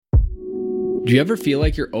Do you ever feel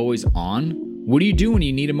like you're always on? What do you do when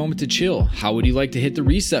you need a moment to chill? How would you like to hit the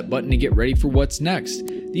reset button to get ready for what's next?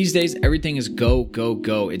 These days, everything is go, go,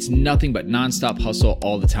 go. It's nothing but nonstop hustle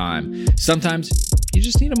all the time. Sometimes you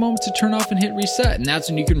just need a moment to turn off and hit reset, and that's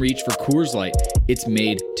when you can reach for Coors Light. It's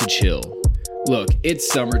made to chill. Look, it's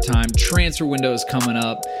summertime, transfer window is coming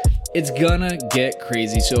up. It's gonna get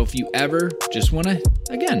crazy, so if you ever just want to,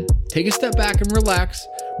 again, take a step back and relax,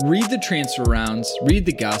 read the transfer rounds, read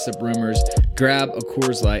the gossip rumors, grab a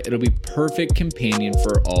Coors Light. It'll be perfect companion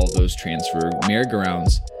for all those transfer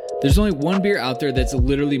merry-go-rounds. There's only one beer out there that's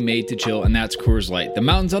literally made to chill, and that's Coors Light. The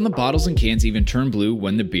mountains on the bottles and cans even turn blue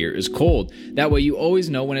when the beer is cold. That way you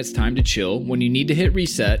always know when it's time to chill. When you need to hit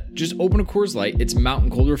reset, just open a Coors Light. It's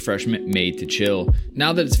mountain cold refreshment made to chill.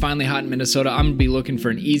 Now that it's finally hot in Minnesota, I'm going to be looking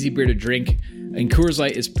for an easy beer to drink, and Coors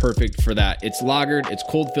Light is perfect for that. It's lagered, it's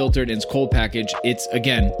cold filtered, and it's cold packaged. It's,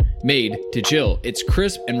 again, made to chill. It's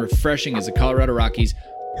crisp and refreshing as the Colorado Rockies.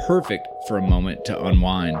 Perfect for a moment to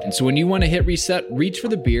unwind. And so when you want to hit reset, reach for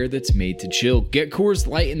the beer that's made to chill. Get Coors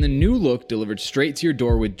Light in the new look delivered straight to your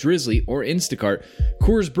door with Drizzly or Instacart.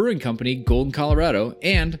 Coors Brewing Company, Golden, Colorado.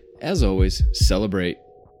 And, as always, celebrate.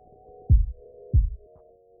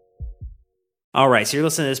 All right, so you're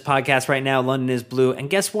listening to this podcast right now, London is Blue, and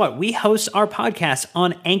guess what? We host our podcast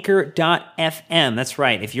on Anchor.fm. That's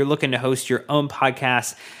right. If you're looking to host your own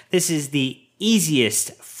podcast, this is the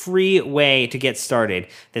easiest free way to get started.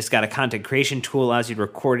 This got a content creation tool, allows you to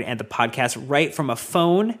record and the podcast right from a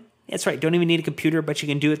phone. That's right, don't even need a computer, but you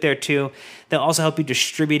can do it there too. They'll also help you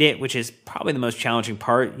distribute it, which is probably the most challenging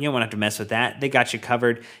part. You don't want to have to mess with that. They got you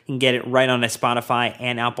covered. You can get it right on a Spotify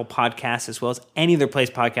and Apple Podcasts, as well as any other place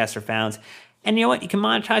podcasts are found. And you know what? You can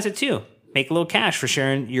monetize it too. Make a little cash for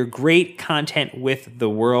sharing your great content with the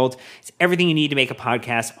world. It's everything you need to make a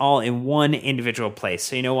podcast all in one individual place.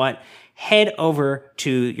 So you know what? Head over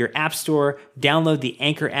to your app store, download the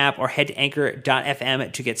Anchor app, or head to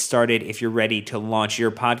anchor.fm to get started if you're ready to launch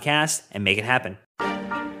your podcast and make it happen.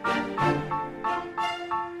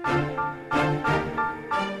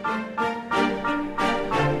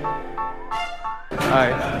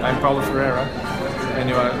 Hi, I'm Paulo Ferreira, and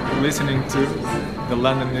you are listening to The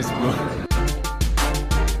London is Blue.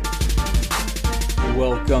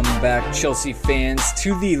 Welcome back, Chelsea fans,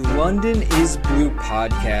 to the London is Blue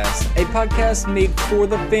podcast, a podcast made for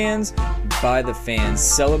the fans, by the fans,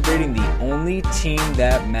 celebrating the only team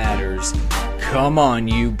that matters. Come on,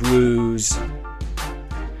 you Blues.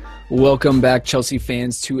 Welcome back, Chelsea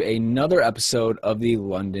fans, to another episode of the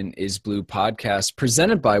London is Blue podcast,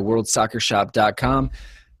 presented by WorldSoccerShop.com.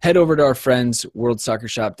 Head over to our friends,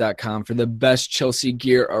 WorldSoccerShop.com, for the best Chelsea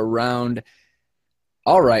gear around.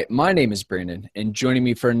 All right, my name is Brandon, and joining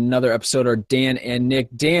me for another episode are Dan and Nick.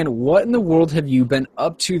 Dan, what in the world have you been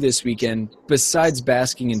up to this weekend besides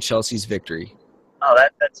basking in Chelsea's victory? Oh,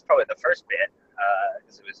 that's probably the first bit,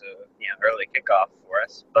 because it was a early kickoff for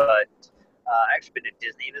us. But I actually been to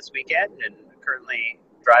Disney this weekend and currently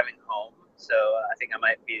driving home, so I think I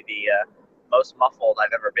might be the most muffled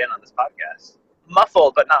I've ever been on this podcast.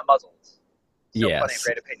 Muffled, but not muzzled. Still plenty of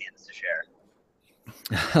great opinions to share.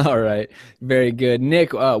 All right. Very good.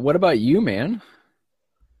 Nick, what about you, man?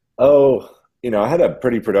 Oh, I had a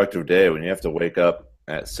pretty productive day. When you have to wake up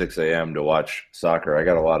at 6 a.m. to watch soccer, I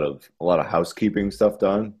got a lot of housekeeping stuff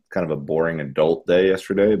done. Kind of a boring adult day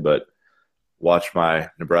yesterday, but watched my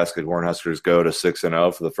Nebraska Cornhuskers go to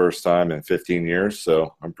 6-0 for the first time in 15 years,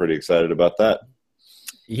 so I'm pretty excited about that.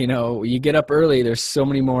 You get up early, there's so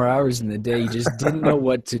many more hours in the day, you just didn't know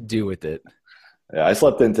what to do with it. Yeah, I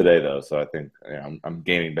slept in today, though, so I think I'm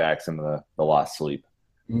gaining back some of the lost sleep.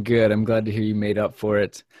 Good. I'm glad to hear you made up for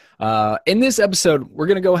it. In this episode, we're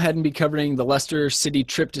going to go ahead and be covering the Leicester City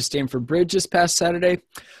trip to Stamford Bridge this past Saturday.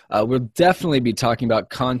 We'll definitely be talking about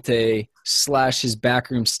Conte / his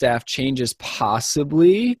backroom staff changes,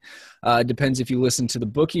 possibly. Depends if you listen to the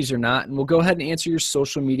bookies or not. And we'll go ahead and answer your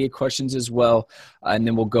social media questions as well. And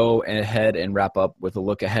then we'll go ahead and wrap up with a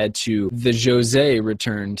look ahead to the Jose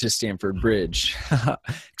return to Stamford Bridge.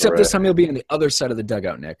 Except this time he'll be on the other side of the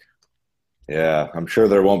dugout, Nick. Yeah, I'm sure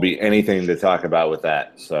there won't be anything to talk about with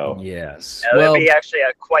that. So yes. It'll be actually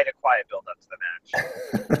quite a quiet build-up to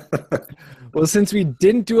the match. Well, since we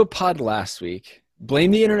didn't do a pod last week,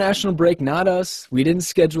 blame the international break, not us. We didn't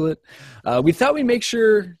schedule it. We thought we'd make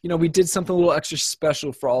sure, we did something a little extra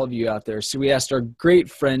special for all of you out there. So we asked our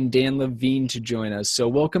great friend Dan Levine to join us. So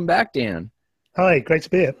welcome back, Dan. Hi, great to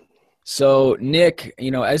be here. So Nick,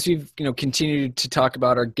 as we've continued to talk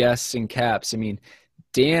about our guests and caps,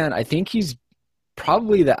 Dan, I think he's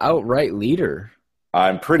probably the outright leader.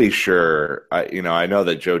 I'm pretty sure. I know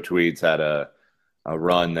that Joe Tweeds had a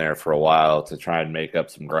run there for a while to try and make up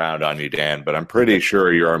some ground on you, Dan. But I'm pretty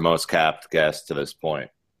sure you're our most capped guest to this point.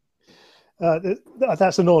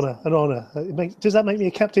 That's an honor. Does that make me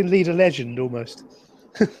a captain, leader, legend almost?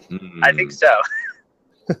 I think so.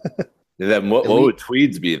 Then what would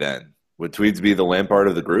Tweeds be then? Would Tweeds be the Lampard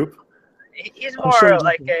of the group? He's more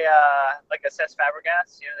like a Cesc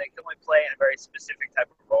Fabregas. They can only play in a very specific type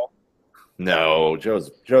of role. No,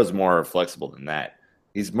 Joe's more flexible than that.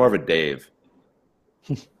 He's more of a Dave.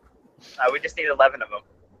 We just need 11 of them.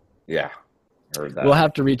 Yeah. Heard that. We'll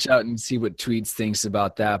have to reach out and see what Tweeds thinks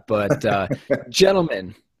about that. But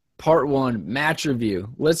gentlemen, part one, match review.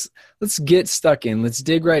 Let's get stuck in. Let's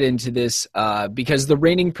dig right into this because the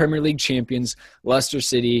reigning Premier League champions, Leicester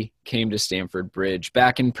City, came to Stamford Bridge.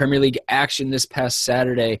 Back in Premier League action this past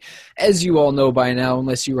Saturday. As you all know by now,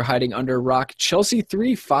 unless you were hiding under a rock, Chelsea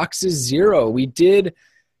 3, Foxes 0. We did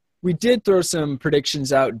throw some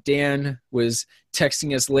predictions out. Dan was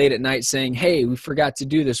texting us late at night saying, hey, we forgot to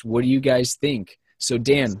do this. What do you guys think? So,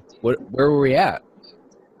 Dan, where were we at?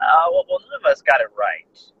 Well, none of us got it right.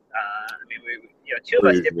 Two of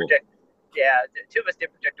us did predict. Yeah, two of us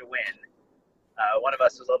did predict a win. One of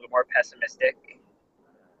us was a little bit more pessimistic.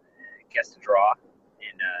 Guessed a draw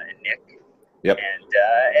in Nick. Yep.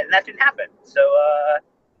 And that didn't happen. So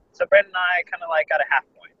Brandon and I kind of got a half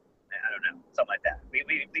point. I don't know, something like that. We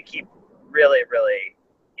keep really, really,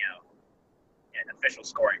 official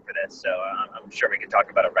scoring for this. So I'm sure we can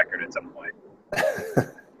talk about a record at some point.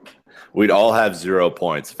 We'd all have 0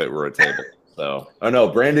 points if it were a table. So, no,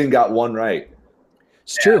 Brandon got one right.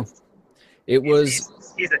 It's true. He's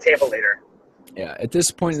the table leader. Yeah, at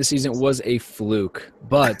this point in the season, it was a fluke.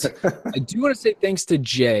 But I do want to say thanks to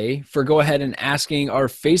Jay for go ahead and asking our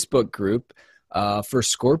Facebook group for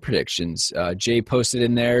score predictions. Jay posted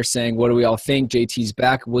in there saying, what do we all think? JT's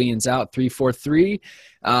back, Williams out, 3-4-3.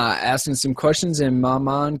 Asking some questions, and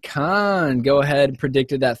Maman Khan go ahead and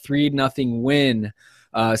predicted that 3-0 win.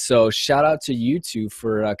 So shout out to you two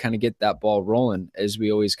for kind of get that ball rolling, as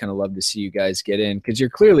we always kind of love to see you guys get in because you're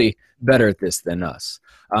clearly better at this than us.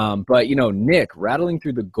 But, Nick, rattling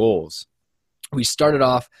through the goals. We started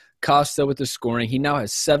off Costa with the scoring. He now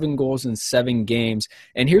has 7 goals in 7 games.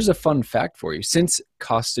 And here's a fun fact for you. Since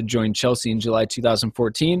Costa joined Chelsea in July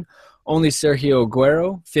 2014, only Sergio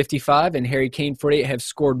Aguero, 55, and Harry Kane, 48, have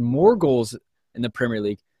scored more goals in the Premier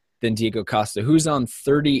League than Diego Costa, who's on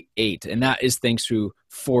 38, and that is thanks to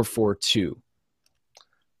 4-4-2.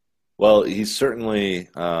 Well, he's certainly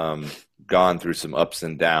gone through some ups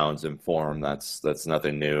and downs in form. That's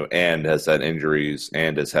nothing new, and has had injuries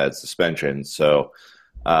and has had suspensions. So,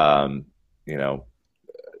 I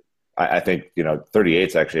think 38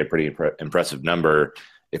 is actually a pretty impressive number.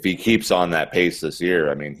 If he keeps on that pace this year,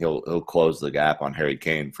 I mean, he'll close the gap on Harry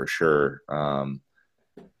Kane for sure.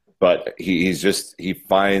 But he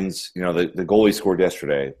finds, the goal he scored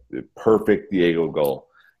yesterday, the perfect Diego goal.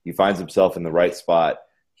 He finds himself in the right spot.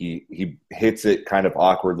 He hits it kind of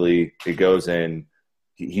awkwardly. It goes in.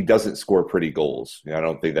 He doesn't score pretty goals. I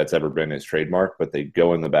don't think that's ever been his trademark, but they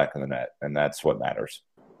go in the back of the net, and that's what matters.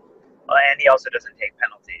 Well, and he also doesn't take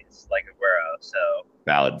penalties like Aguero. So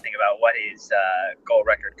valid. Think about what his goal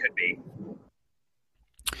record could be.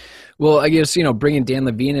 Well, I guess, bringing Dan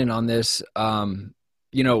Levine in on this,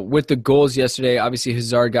 with the goals yesterday, obviously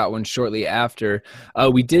Hazard got one shortly after.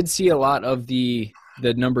 We did see a lot of the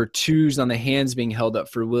number 2s on the hands being held up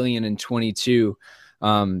for Willian in 22.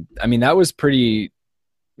 That was pretty,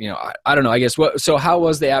 I don't know, I guess. So how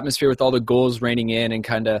was the atmosphere with all the goals raining in and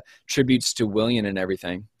kind of tributes to Willian and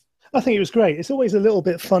everything? I think it was great. It's always a little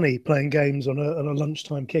bit funny playing games on a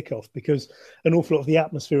lunchtime kickoff because an awful lot of the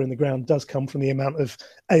atmosphere in the ground does come from the amount of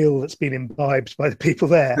ale that's been imbibed by the people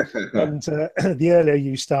there. And the earlier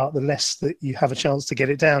you start, the less that you have a chance to get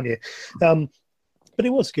it down you. But it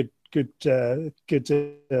was good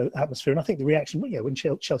atmosphere. And I think the reaction, when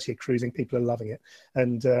Chelsea are cruising, people are loving it.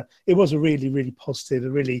 And it was a really, really positive, a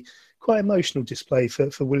really quite emotional display for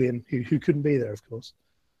Willian, who couldn't be there, of course.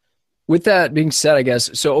 With that being said, I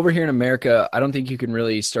guess, so over here in America, I don't think you can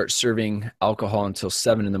really start serving alcohol until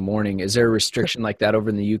 7 a.m. Is there a restriction like that over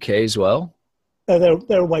in the UK as well? There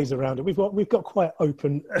are ways around it. We've got quite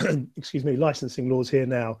open, licensing laws here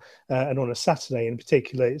now, and on a Saturday in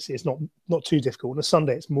particular, it's not too difficult. On a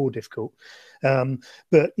Sunday, it's more difficult.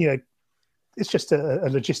 But it's just a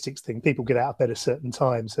logistics thing. People get out of bed at certain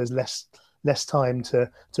times. So there's less time to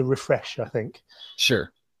refresh, I think.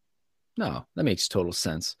 Sure. No, that makes total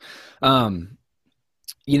sense. I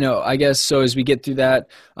guess so as we get through that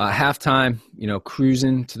halftime,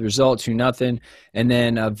 cruising to the result 2-0. And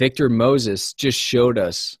then Victor Moses just showed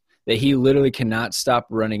us that he literally cannot stop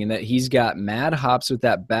running and that he's got mad hops with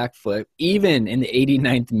that back foot, even in the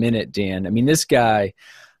 89th minute, Dan. I mean, this guy,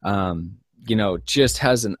 just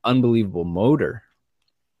has an unbelievable motor.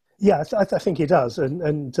 Yeah, I think he does.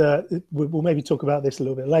 And we'll maybe talk about this a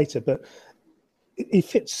little bit later, but he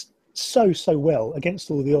fits so well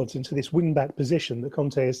against all the odds into this wing-back position that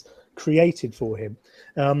Conte has created for him.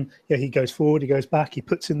 He goes forward, he goes back, he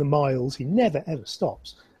puts in the miles, he never, ever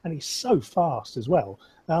stops. And he's so fast as well.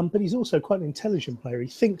 But he's also quite an intelligent player. He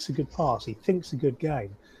thinks a good pass. He thinks a good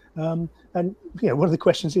game. One of the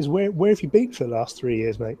questions is, where have you been for the last 3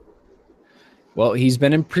 years, mate? Well, he's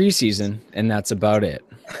been in preseason, and that's about it.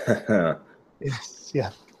 Yes,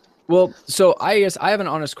 yeah. Well, so I guess I have an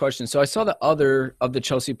honest question. So I saw that other of the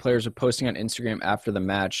Chelsea players are posting on Instagram after the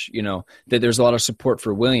match, that there's a lot of support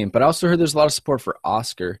for Willian, but I also heard there's a lot of support for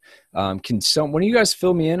Oscar. One of you guys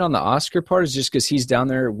fill me in on the Oscar part? Is just because he's down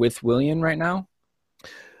there with Willian right now?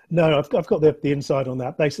 No, I've got the inside on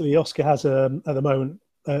that. Basically, Oscar has at the moment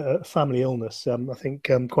a family illness. I think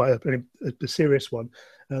quite a serious one.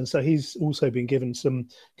 And so he's also been given some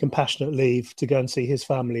compassionate leave to go and see his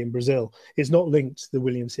family in Brazil. It's not linked to the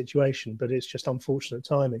Willian situation, but it's just unfortunate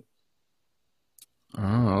timing.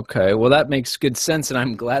 Oh, okay. Well, that makes good sense, and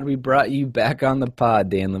I'm glad we brought you back on the pod,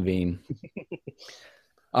 Dan Levine.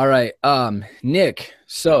 All right, Nick,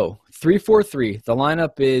 so 3-4-3. The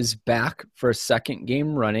lineup is back for a second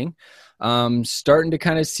game running. Starting to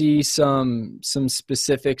kind of see some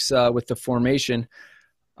specifics with the formation.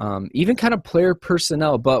 Even kind of player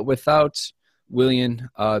personnel, but without Willian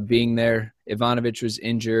being there. Ivanovic was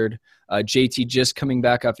injured. JT just coming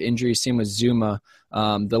back off injury, same with Zuma.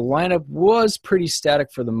 The lineup was pretty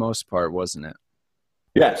static for the most part, wasn't it?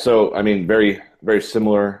 Yeah, so, I mean, very, very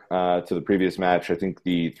similar to the previous match. I think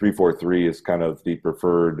the 3-4-3 is kind of the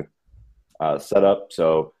preferred setup.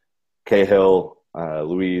 So Cahill,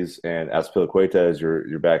 Luiz, and Azpilicueta is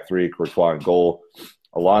your back three, Courtois in goal.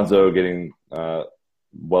 Alonso getting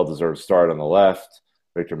well-deserved start on the left.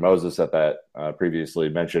 Victor Moses at that previously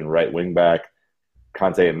mentioned right wing back.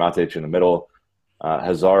 Conte and Matic in the middle.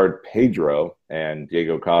 Hazard, Pedro, and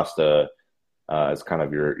Diego Costa as kind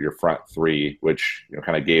of your front three, which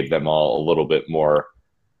kind of gave them all a little bit more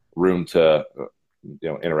room to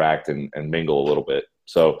interact and mingle a little bit.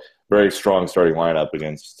 So very strong starting lineup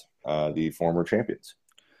against the former champions.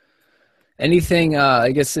 Anything, I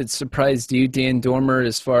guess it surprised you, Dan Dormer,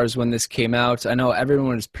 as far as when this came out? I know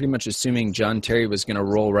everyone was pretty much assuming John Terry was going to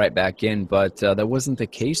roll right back in, but that wasn't the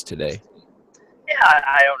case today. Yeah,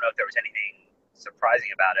 I don't know if there was anything surprising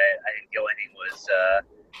about it. I think the only thing was,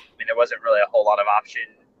 there wasn't really a whole lot of option,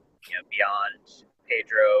 beyond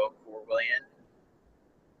Pedro for Willian.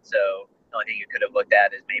 So the only thing you could have looked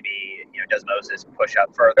at is maybe, does Moses push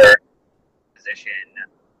up further position?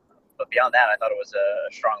 But beyond that, I thought it was a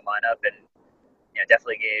strong lineup and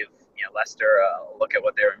definitely gave Leicester a look at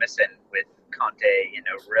what they were missing with Conte,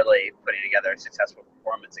 really putting together a successful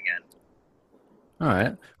performance again. All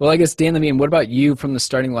right. Well, I guess, Dan Levine, what about you from the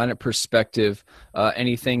starting lineup perspective?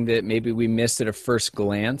 Anything that maybe we missed at a first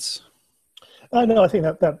glance? No, I think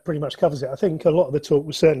that pretty much covers it. I think a lot of the talk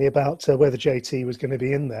was certainly about whether JT was going to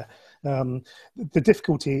be in there. The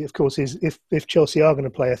difficulty, of course, is if Chelsea are going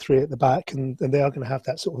to play a three at the back and they are going to have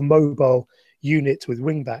that sort of mobile unit with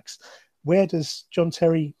wing-backs, where does John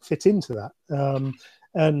Terry fit into that?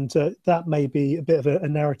 That may be a bit of a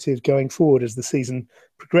narrative going forward as the season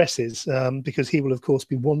progresses, because he will, of course,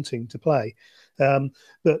 be wanting to play.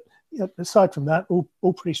 But aside from that,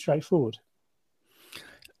 all pretty straightforward.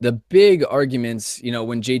 The big arguments,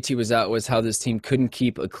 when JT was out was how this team couldn't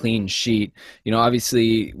keep a clean sheet.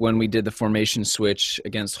 Obviously when we did the formation switch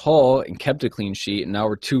against Hull and kept a clean sheet, and now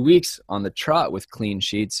we're 2 weeks on the trot with clean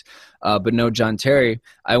sheets, but no John Terry.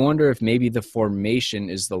 I wonder if maybe the formation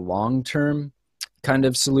is the long-term kind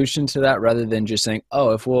of solution to that rather than just saying,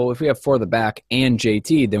 if we have four at the back and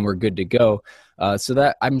JT, then we're good to go. So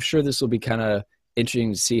that I'm sure this will be kind of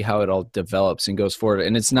interesting to see how it all develops and goes forward.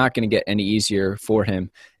 And it's not going to get any easier for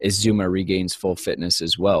him as Zuma regains full fitness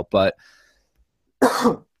as well. But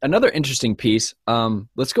another interesting piece,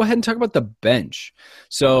 let's go ahead and talk about the bench.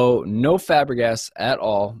 So no Fabregas at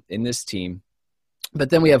all in this team. But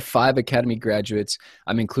then we have 5 academy graduates.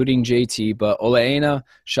 I'm including JT, but Ole Aina,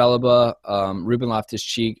 Chalobah, Ruben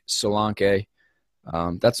Loftus-Cheek, Solanke.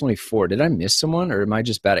 That's only 4. Did I miss someone, or am I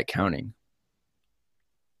just bad at counting?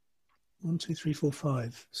 1, 2, 3, 4,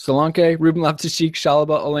 5. Solanke, Ruben Loftus-Cheek,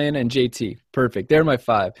 Chalobah, Ole Aina, and JT. Perfect. They're my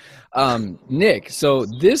 5. Nick, so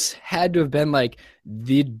this had to have been like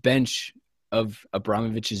the bench of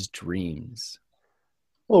Abramovich's dreams.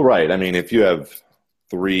 Well, right. I mean, if you have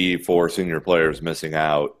 3-4 senior players missing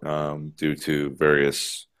out due to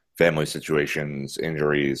various family situations,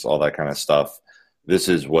 injuries, all that kind of stuff. This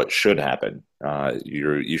is what should happen.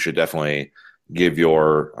 You should definitely give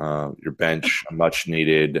your bench a much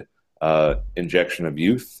needed injection of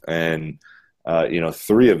youth. And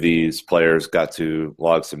 3 of these players got to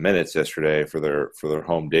log some minutes yesterday for their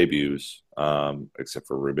home debuts, except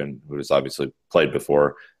for Ruben, who has obviously played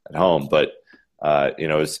before at home. But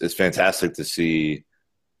it's fantastic to see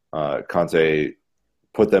Conte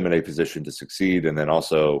put them in a position to succeed, and then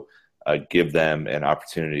also give them an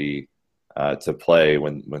opportunity to play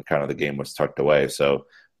when kind of the game was tucked away. So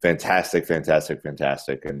fantastic.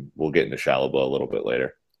 And we'll get into Chalobah a little bit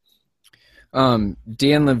later.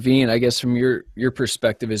 Dan Levine, I guess from your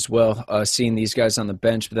perspective as well, seeing these guys on the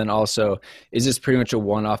bench, but then also, is this pretty much a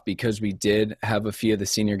one-off because we did have a few of the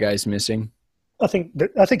senior guys missing? I think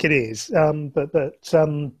it is, but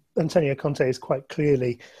Antonio Conte is quite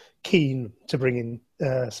clearly keen to bring in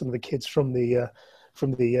some of the kids from the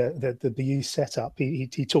youth setup.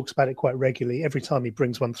 He talks about it quite regularly. Every time he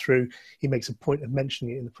brings one through, he makes a point of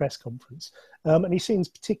mentioning it in the press conference, and he seems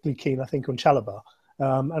particularly keen, I think, on Chalobah.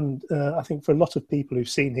 I think for a lot of people who've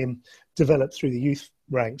seen him develop through the youth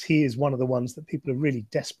ranks, he is one of the ones that people are really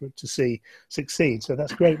desperate to see succeed. So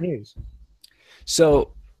that's great news.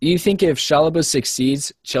 So you think if Chalobah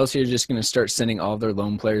succeeds, Chelsea are just going to start sending all their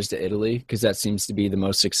loan players to Italy? Because that seems to be the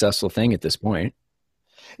most successful thing at this point.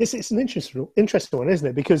 It's an interesting one, isn't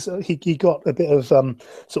it? Because he got a bit of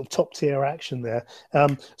sort of top-tier action there.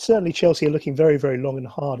 Certainly Chelsea are looking very, very long and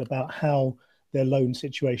hard about how their loan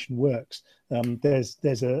situation works.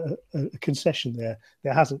 There's a concession there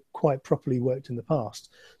that hasn't quite properly worked in the past.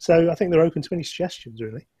 So I think they're open to any suggestions,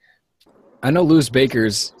 really. I know Lewis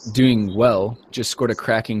Baker's doing well, just scored a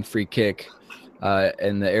cracking free kick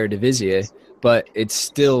in the Eredivisie, but it's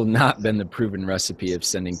still not been the proven recipe of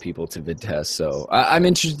sending people to Vitesse. So I'm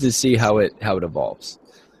interested to see how it evolves.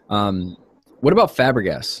 What about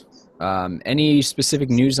Fabregas? Any specific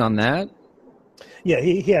news on that? Yeah,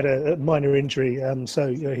 he had a minor injury,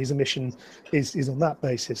 so his omission is on that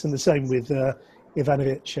basis, and the same with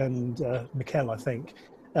Ivanovic and Mikel, I think.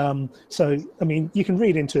 So, I mean, you can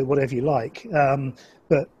read into it whatever you like,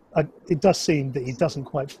 but it does seem that he doesn't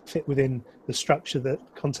quite fit within the structure that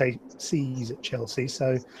Conte sees at Chelsea.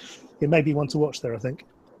 So, it may be one to watch there, I think.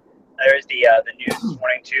 There's the news this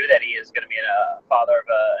morning too that he is going to be a father of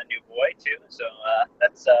a new boy too. So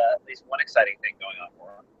that's at least one exciting thing going on for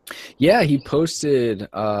him. Yeah, he posted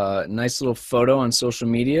a nice little photo on social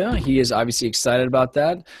media. He is obviously excited about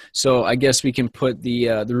that. So I guess we can put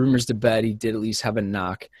the rumors to bed. He did at least have a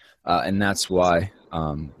knock, and that's why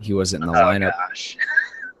he wasn't in the lineup. Gosh.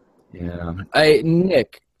 Yeah. Hey,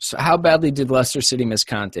 Nick, so how badly did Leicester City miss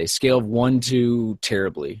Conte? Scale of 1 to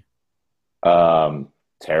terribly.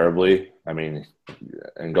 Terribly. I mean,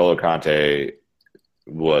 N'Golo Kante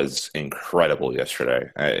was incredible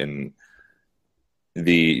yesterday. And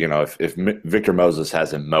if Victor Moses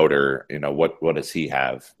has a motor, what does he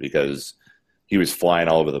have? Because he was flying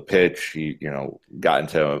all over the pitch. He, got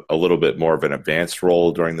into a little bit more of an advanced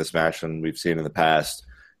role during this match than we've seen in the past.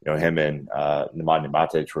 Him and Nemanja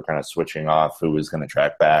Matic were kind of switching off who was going to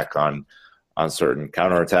track back on certain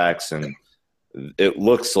counterattacks. And it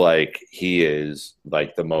looks like he is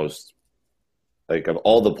like the most, like of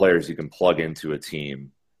all the players you can plug into a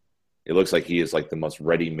team, it looks like he is like the most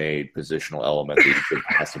ready-made positional element that you could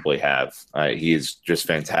possibly have. He is just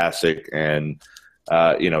fantastic. And,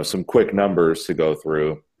 some quick numbers to go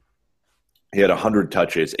through. He had 100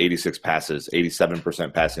 touches, 86 passes,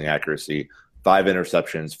 87% passing accuracy, 5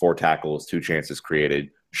 interceptions, 4 tackles, 2 chances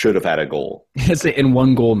created. Should have had a goal. And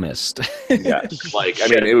 1 goal missed. Yeah. It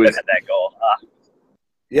was that goal.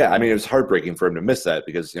 Yeah, it was heartbreaking for him to miss that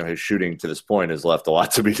because, his shooting to this point has left a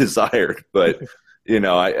lot to be desired. But,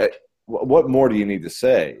 what more do you need to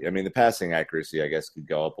say? The passing accuracy, I guess, could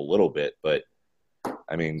go up a little bit. But,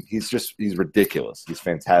 he's ridiculous. He's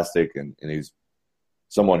fantastic, and he's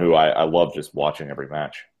someone who I love just watching every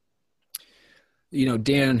match.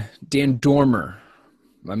 Dan Dormer,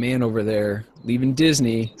 my man over there, leaving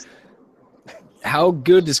Disney. How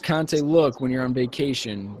good does Conte look when you're on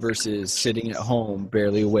vacation versus sitting at home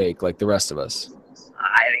barely awake like the rest of us?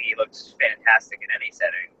 I think he looks fantastic in any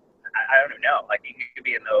setting. I don't even know. Like, you could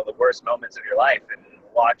be in the worst moments of your life and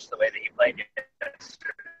watch the way that he played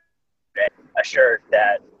yesterday, assured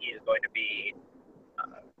that he is going to be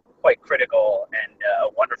quite critical and a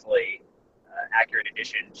wonderfully accurate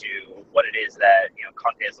addition to what it is that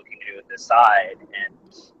Conte is looking to do with this side. And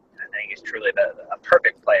I think he's truly a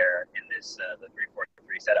perfect player in this the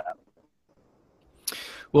 3-4-3 setup.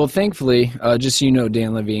 Well, thankfully, just so you know,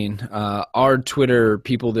 Dan Levine, our Twitter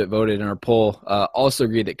people that voted in our poll also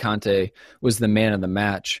agreed that Conte was the man of the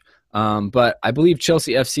match. But I believe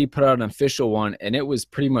Chelsea FC put out an official one, and it was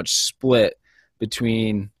pretty much split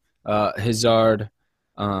between Hazard,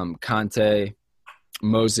 Conte,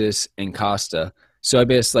 Moses, and Costa. So I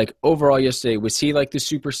guess, like, overall yesterday, was he like the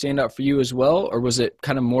super standout for you as well, or was it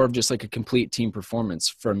kind of more of just like a complete team performance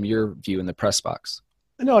from your view in the press box?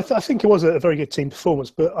 No, I think it was a very good team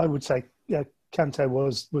performance, but I would say, yeah, Kante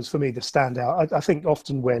was for me the standout. I think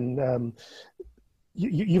often when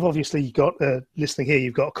you've obviously got listening here,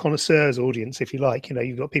 you've got a connoisseurs audience, if you like. You know,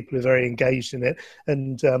 you've got people who are very engaged in it,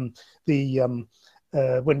 and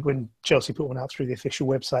when Chelsea put one out through the official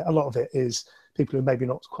website, a lot of it is people who are maybe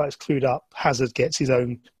not quite as clued up. Hazard gets his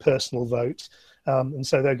own personal vote, and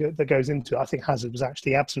so that goes into it. I think Hazard was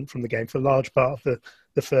actually absent from the game for a large part of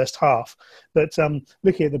the first half. But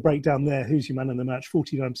looking at the breakdown there, who's your man in the match?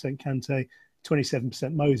 49% Kante,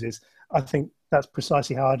 27% Moses. I think that's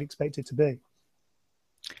precisely how I'd expect it to be.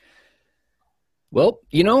 Well,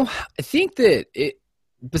 you know, I think that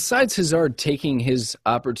besides Hazard taking his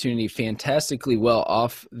opportunity fantastically well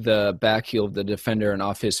off the back heel of the defender and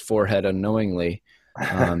off his forehead unknowingly,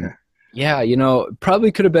 yeah, you know,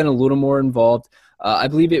 probably could have been a little more involved. I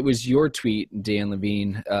believe it was your tweet, Dan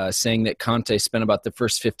Levine, saying that Conte spent about the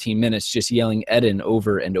first 15 minutes just yelling Eden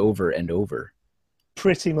over and over and over.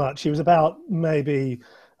 Pretty much. He was about maybe,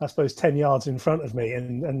 I suppose, 10 yards in front of me,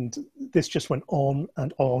 and this just went on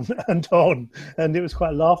and on and on, and it was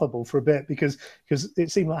quite laughable for a bit because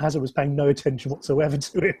it seemed like Hazard was paying no attention whatsoever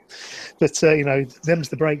to it. But you know, them's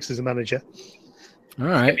the breaks as a manager. All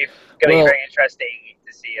right, it's going to be very interesting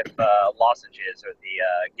to see if lozenges are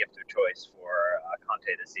the gift of choice for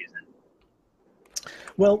Conte this season.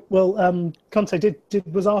 Well, Conte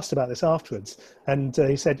was asked about this afterwards, and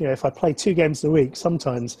he said, you know, if I play 2 games a week,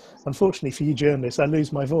 sometimes, unfortunately for you journalists, I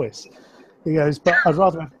lose my voice. He goes, but I'd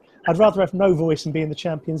rather have no voice and be in the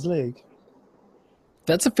Champions League.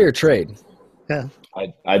 That's a fair trade. Yeah,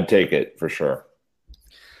 I'd take it for sure.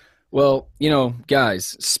 Well, you know,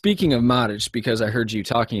 guys, speaking of Matic, because I heard you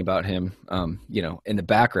talking about him, you know, in the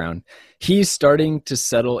background, he's starting to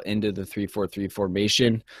settle into the 3-4-3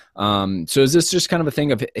 formation. So is this just kind of a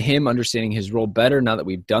thing of him understanding his role better now that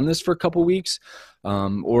we've done this for a couple weeks?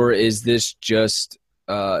 Or is this just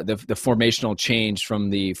the formational change from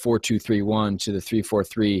the 4-2-3-1 to the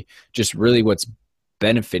 3-4-3 just really what's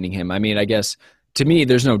benefiting him? I mean, I guess to me,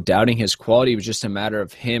 there's no doubting his quality. It was just a matter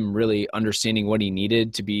of him really understanding what he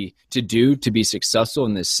needed to be successful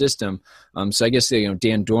in this system. So I guess, you know,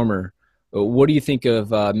 Dan Dormer, what do you think of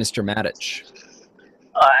Mr. Matic?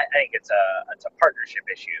 I think it's a partnership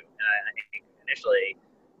issue, and I think initially,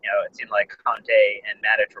 you know, it seemed like Conte and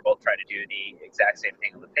Matic were both trying to do the exact same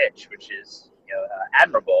thing on the pitch, which is, you know,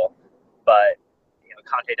 admirable. But you know,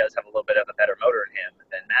 Conte does have a little bit of a better motor in him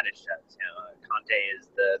than Matic does. You know, Conte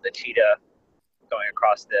is the cheetah going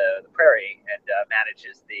across the prairie, and Matic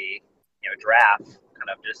is the, you know, giraffe,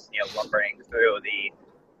 kind of just, you know, lumbering through the,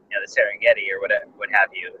 you know, the Serengeti or what have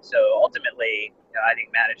you. So ultimately, you know, I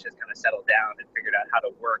think Matic has kind of settled down and figured out how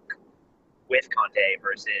to work with Conte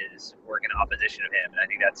versus work in opposition of him, and I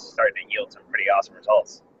think that's starting to yield some pretty awesome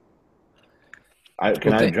results.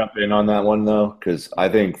 Can I jump in on that one though? Because I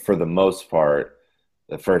think for the most part,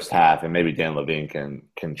 the first half, and maybe Dan Levine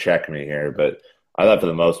can check me here, but I thought for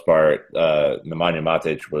the most part, Nemanja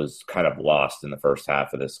Matic was kind of lost in the first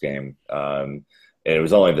half of this game. It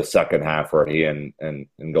was only the second half where he and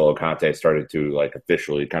N'Golo Kante started to, like,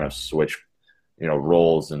 officially kind of switch, you know,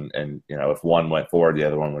 roles, and you know, if one went forward, the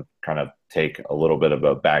other one would kind of take a little bit of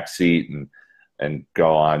a back seat and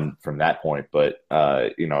go on from that point. But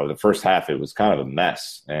you know, the first half it was kind of a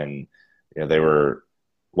mess, and you know,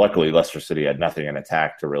 luckily Leicester City had nothing in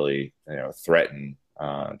attack to really, you know, threaten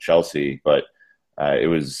Chelsea, but. It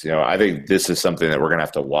was, you know, I think this is something that we're going to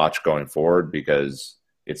have to watch going forward because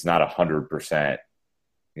it's not 100%,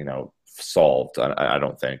 you know, solved. I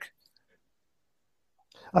don't think.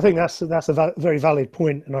 I think that's a very valid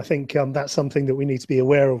point, and I think that's something that we need to be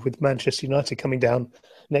aware of with Manchester United coming down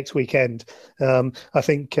next weekend. I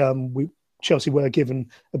think Chelsea were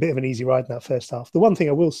given a bit of an easy ride in that first half. The one thing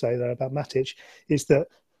I will say though about Matic is that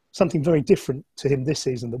something very different to him this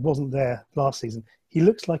season that wasn't there last season. He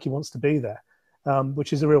looks like he wants to be there.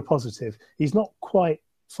 Which is a real positive. He's not quite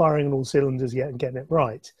firing on all cylinders yet and getting it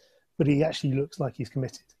right, but he actually looks like he's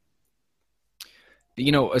committed.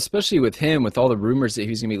 You know, especially with him, with all the rumors that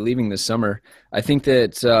he's going to be leaving this summer, I think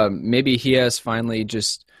that maybe he has finally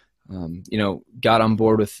just, you know, got on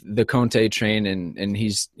board with the Conte train and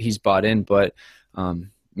he's bought in. But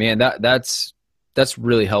man, that's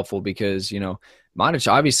really helpful because, you know,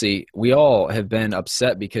 Modric, obviously, we all have been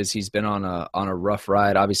upset because he's been on a rough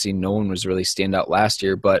ride. Obviously, no one was really stand out last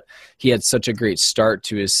year, but he had such a great start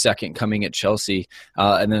to his second coming at Chelsea,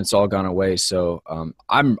 and then it's all gone away. So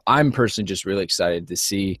I'm personally just really excited to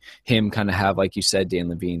see him kind of have, like you said, Dan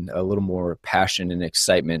Levine, a little more passion and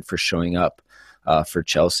excitement for showing up for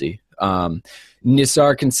Chelsea.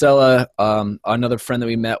 Nisar Kinsella, another friend that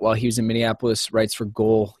we met while he was in Minneapolis, writes for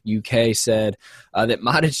Goal UK, said that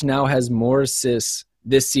Modric now has more assists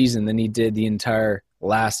this season than he did the entire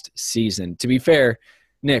last season. To be fair,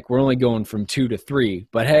 Nick, we're only going from 2 to 3,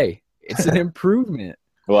 but hey, it's an improvement.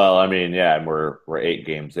 Well, I mean, yeah, and we're 8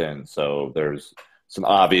 games in, so there's some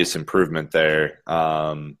obvious improvement there.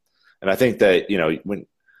 And I think that, you know,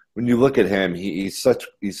 when you look at him, he's such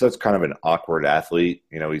kind of an awkward athlete.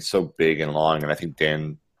 You know, he's so big and long, and I think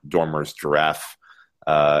Dan Dormer's giraffe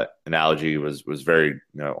analogy was very, you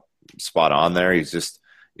know, spot on there. He's just,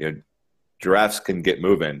 you know, giraffes can get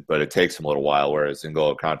moving, but it takes him a little while, whereas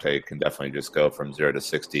N'Golo Kante can definitely just go from 0 to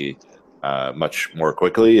 60 much more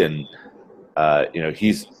quickly. And you know,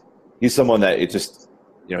 he's someone that it just,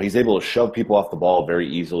 you know, he's able to shove people off the ball very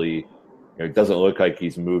easily. You know, it doesn't look like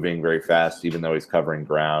he's moving very fast, even though he's covering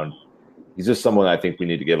ground. He's just someone I think we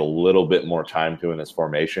need to give a little bit more time to in this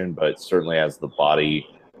formation, but certainly has the body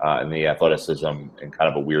and the athleticism in kind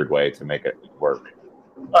of a weird way to make it work.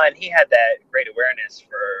 Well, and he had that great awareness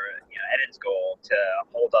for, you know, Eden's goal to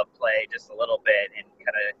hold up play just a little bit and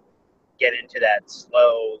kind of get into that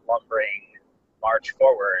slow, lumbering march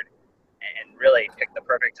forward, and really pick the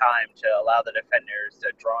perfect time to allow the defenders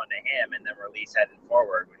to draw into him and then release Eden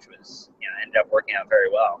forward, which was, you know, ended up working out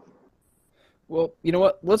very well. Well, you know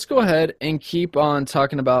what? Let's go ahead and keep on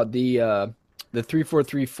talking about the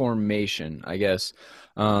 3-4-3 formation, I guess.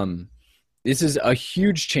 This is a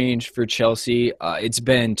huge change for Chelsea. It's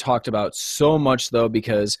been talked about so much, though,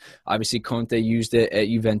 because obviously Conte used it at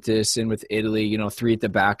Juventus and with Italy. You know, 3 at the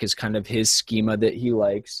back is kind of his schema that he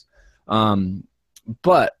likes.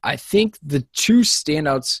 But I think the 2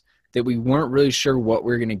 standouts that we weren't really sure what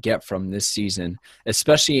we are going to get from this season,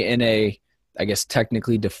 especially in a, I guess,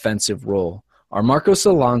 technically defensive role, are Marcos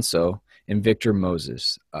Alonso and Victor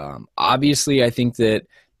Moses. Obviously, I think that,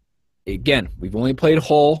 again, we've only played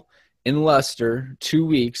Hull in Leicester 2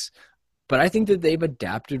 weeks, but I think that they've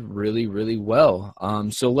adapted really, really well.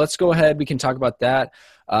 So let's go ahead. We can talk about that.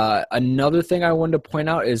 Another thing I wanted to point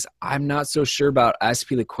out is I'm not so sure about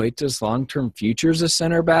Azpilicueta's long-term future as a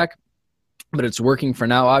center back, but it's working for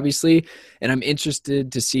now, obviously. And I'm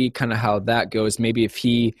interested to see kind of how that goes. Maybe if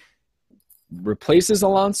he replaces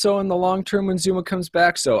Alonso in the long term when Zuma comes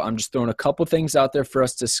back. So I'm just throwing a couple things out there for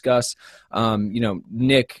us to discuss. You know,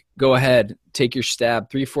 Nick, go ahead, take your stab.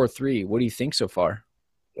 3-4-3. What do you think so far?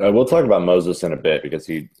 We'll talk about Moses in a bit because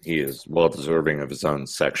he is well deserving of his own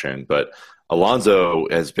section. But Alonso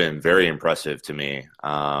has been very impressive to me,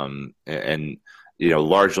 and you know,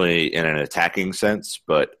 largely in an attacking sense.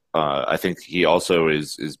 But I think he also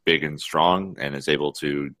is big and strong and is able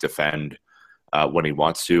to defend when he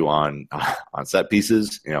wants to on set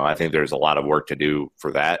pieces. You know, I think there's a lot of work to do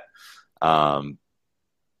for that.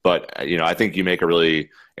 But you know, I think you make a really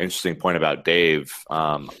interesting point about Dave.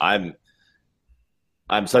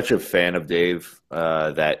 I'm such a fan of Dave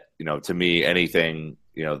that, you know, to me, anything,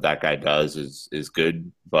 you know, that guy does is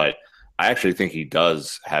good. But I actually think he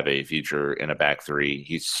does have a future in a back 3.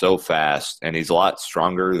 He's so fast, and he's a lot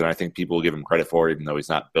stronger than I think people give him credit for, even though he's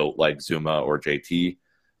not built like Zuma or JT.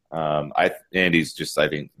 And he's just, I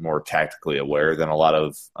think, more tactically aware than a lot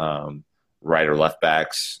of right or left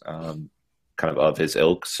backs kind of his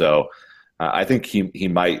ilk. So I think he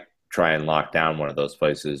might try and lock down one of those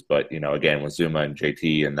places. But, you know, again, with Zuma and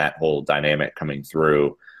JT and that whole dynamic coming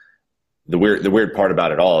through, the weird part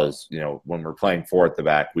about it all is, you know, when we're playing 4 at the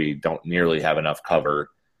back, we don't nearly have enough cover.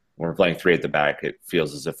 When we're playing 3 at the back, it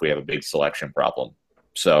feels as if we have a big selection problem.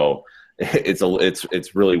 So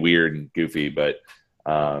it's really weird and goofy. But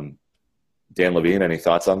Dan Levine, any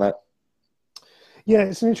thoughts on that? Yeah,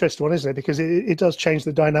 it's an interesting one, isn't it? Because it does change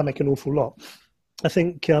the dynamic an awful lot. I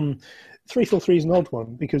think 3-4-3 is an odd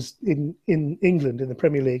one because in England, in the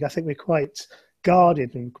Premier League, I think we're quite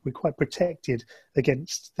guarded and we're quite protected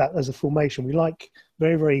against that as a formation. We like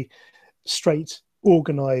very, very straight,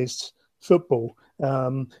 organised football.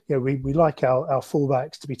 You know, we like our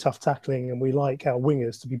fullbacks to be tough tackling, and we like our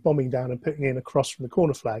wingers to be bombing down and putting in a cross from the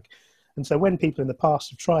corner flag. And so when people in the past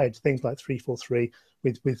have tried things like 3-4-3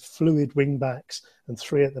 with fluid wing backs and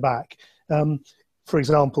 3 at the back, for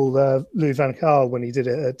example, Louis van Gaal, when he did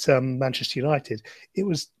it at Manchester United, it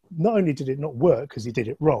was not only did it not work because he did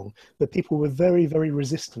it wrong, but people were very, very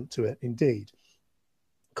resistant to it indeed.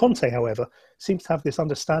 Conte, however, seems to have this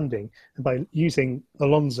understanding, and by using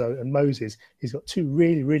Alonso and Moses, he's got two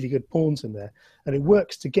really, really good pawns in there, and it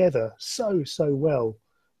works together so well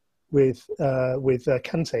with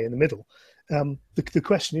Kante in the middle. The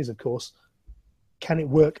question is, of course, can it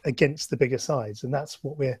work against the bigger sides? And that's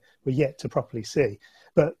what we're yet to properly see.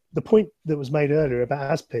 But the point that was made earlier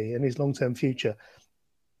about Aspi and his long-term future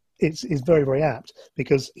is very, very apt,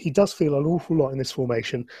 because he does feel an awful lot in this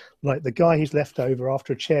formation like the guy who's left over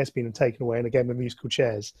after a chair's been taken away in a game of musical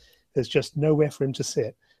chairs. There's just nowhere for him to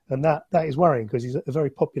sit. And that is worrying, because he's a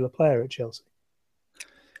very popular player at Chelsea.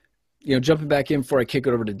 You know, jumping back in before I kick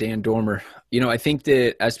it over to Dan Dormer, you know, I think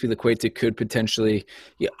that Azpilicueta could potentially,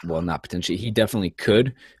 not potentially, he definitely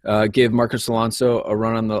could give Marcos Alonso a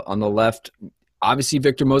run on the left. Obviously,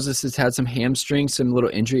 Victor Moses has had some hamstring, some little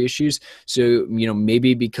injury issues. So, you know,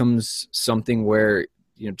 maybe it becomes something where,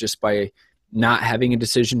 you know, just by not having a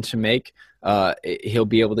decision to make, he'll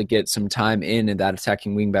be able to get some time in that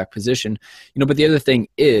attacking wingback position. You know, but the other thing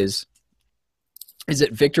is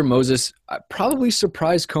that Victor Moses probably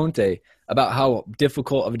surprised Conte about how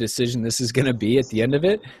difficult of a decision this is going to be at the end of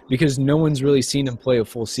it, because no one's really seen him play a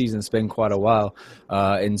full season. It's been quite a while.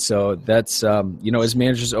 And so that's, you know, as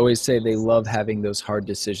managers always say, they love having those hard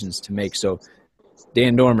decisions to make. So,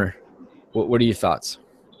 Dan Dormer, what are your thoughts?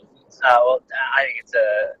 Well, I think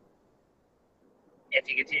if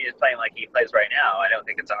he continues playing like he plays right now, I don't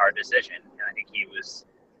think it's a hard decision. I think he was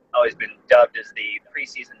always been dubbed as the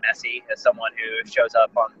preseason Messi, as someone who shows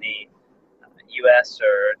up on the U.S.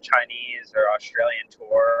 or Chinese or Australian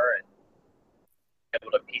tour and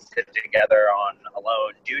able to piece it together on a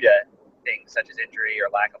loan due to things such as injury or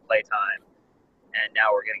lack of play time. And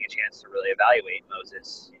now we're getting a chance to really evaluate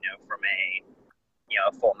Moses, you know, from a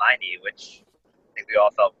full 90, which I think we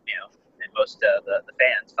all felt, you know, and most of the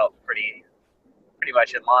fans felt pretty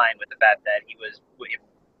much in line with the fact that he was, if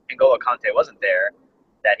N'Golo Kante wasn't there,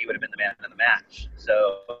 that he would have been the man of the match.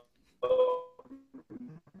 So,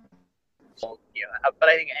 you know, but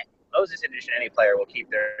I think Moses, in addition to any player, will keep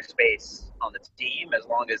their space on the team as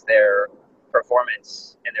long as their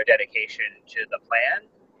performance and their dedication to the plan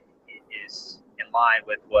is in line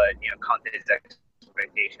with what, you know, Conte's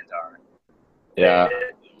expectations are. Yeah.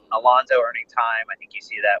 Alonso earning time, I think you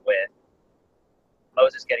see that with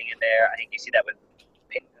Moses getting in there. I think you see that with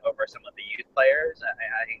over some of the youth players.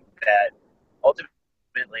 I think that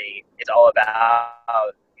ultimately it's all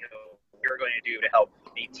about, you know, what you're going to do to help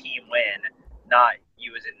the team win, not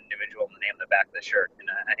you as an individual in the name on the back of the shirt. And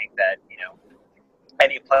I think that, you know,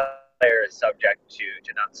 any player is subject to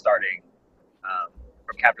not starting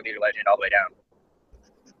from captain, leader, legend all the way down.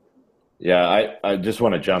 Yeah, I just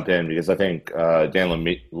want to jump in because I think Dan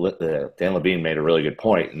Levine made a really good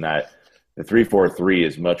point in that the 3-4-3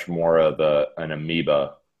 is much more of an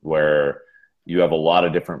amoeba, where you have a lot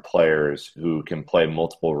of different players who can play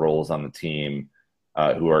multiple roles on the team,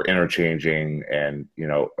 who are interchanging and, you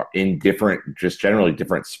know, in different, just generally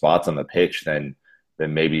different spots on the pitch than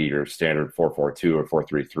maybe your standard 4-4-2 or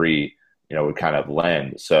 4-3-3, you know, would kind of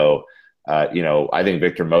lend. So, you know, I think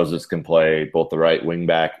Victor Moses can play both the right wing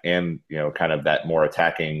back and, you know, kind of that more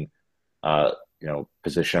attacking, you know,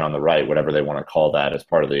 position on the right, whatever they want to call that, as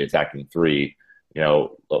part of the attacking three. You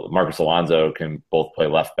know, Marcos Alonso can both play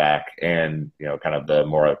left back and, you know, kind of the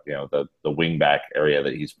more, you know, the wing back area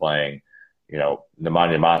that he's playing. You know,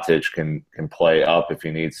 Nemanja Matic can play up if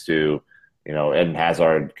he needs to. You know, Eden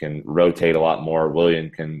Hazard can rotate a lot more. Willian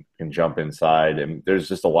can jump inside, and there's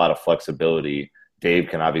just a lot of flexibility. Dave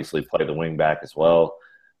can obviously play the wing back as well.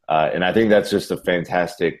 And I think that's just a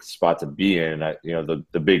fantastic spot to be in. You know,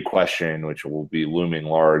 the big question, which will be looming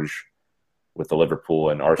large with the Liverpool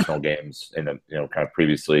and Arsenal games, and, you know, kind of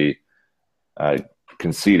previously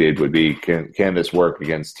conceded, would be can this work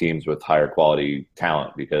against teams with higher quality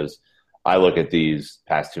talent? Because I look at these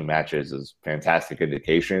past two matches as fantastic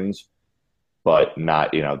indications, but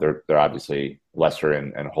not, you know, they're obviously Leicester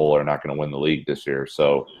and Hull are not going to win the league this year.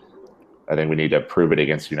 So I think we need to prove it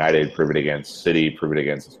against United, prove it against City, prove it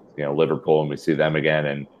against, you know, Liverpool, and we see them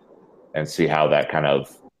again, and see how that kind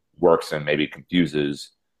of works and maybe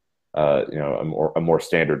confuses, you know, a more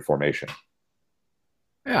standard formation.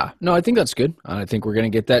 Yeah, no, I think that's good. I think we're going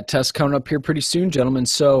to get that test coming up here pretty soon, gentlemen.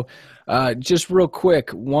 So just real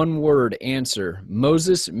quick, one word answer.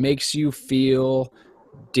 Moses makes you feel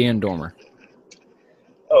Dan Dormer.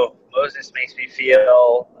 Oh, Moses makes me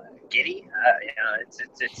feel giddy. You know,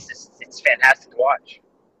 it's fantastic to watch.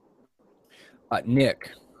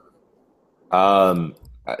 Nick.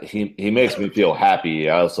 He makes me feel happy.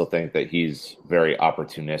 I also think that he's very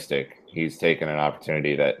opportunistic. He's taken an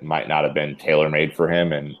opportunity that might not have been tailor-made for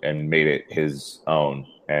him and made it his own.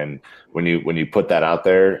 And when you put that out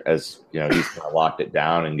there, as you know, he's kind of locked it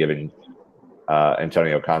down and giving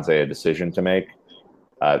Antonio Conte a decision to make.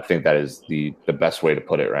 I think that is the best way to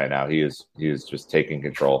put it right now. He is just taking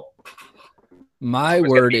control. My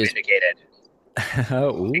word is vindicated.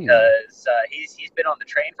 Ooh. Because he's been on the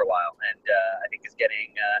train for a while, and I think he's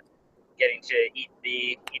getting to eat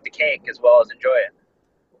the cake as well as enjoy it.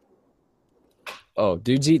 Oh,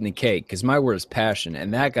 dude's eating the cake, because my word is passion,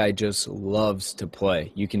 and that guy just loves to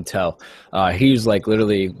play. You can tell. He's like,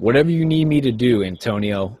 literally, whatever you need me to do,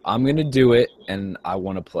 Antonio, I'm going to do it, and I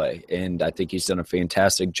want to play. And I think he's done a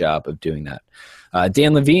fantastic job of doing that.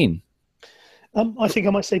 Dan Levine. I think I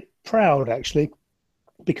might say proud, actually,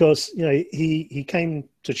 because he came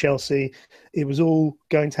to Chelsea. It was all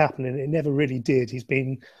going to happen, and it never really did. He's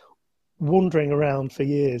been wandering around for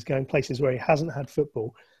years, going places where he hasn't had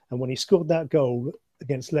football. And when he scored that goal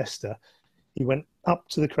against Leicester, he went up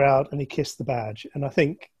to the crowd and he kissed the badge. And I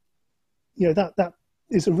think, that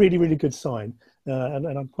is a really, really good sign. And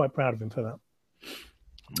I'm quite proud of him for that.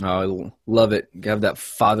 Oh, I love it. You have that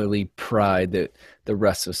fatherly pride that the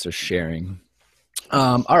rest of us are sharing.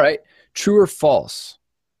 All right. True or false?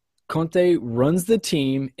 Conte runs the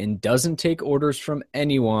team and doesn't take orders from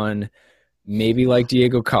anyone, maybe like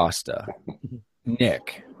Diego Costa.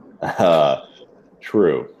 Nick.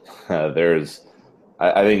 True. I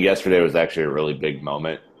think yesterday was actually a really big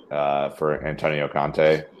moment for Antonio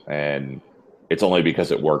Conte, and it's only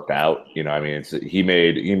because it worked out. He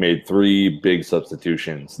made 3 big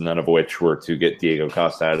substitutions, none of which were to get Diego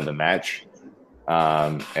Costa out of the match.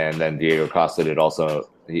 And then Diego Costa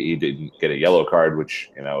he didn't get a yellow card,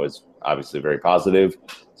 which is obviously very positive.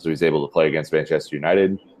 So he's able to play against Manchester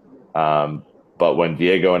United. But when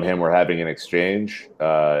Diego and him were having an exchange,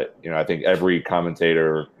 I think every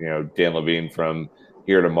commentator, Dan Levine from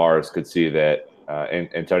here to Mars, could see that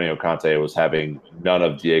Antonio Conte was having none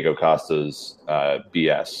of Diego Costa's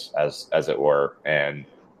BS, as it were. And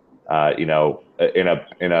in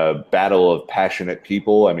a battle of passionate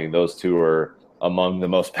people, I mean, those two are among the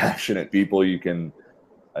most passionate people you can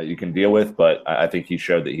deal with. But I think he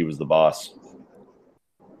showed that he was the boss.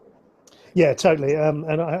 Yeah, totally.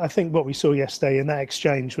 And I think what we saw yesterday in that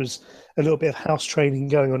exchange was a little bit of house training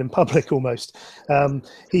going on in public almost.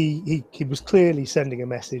 He was clearly sending a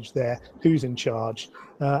message there, who's in charge.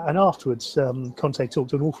 And afterwards, Conte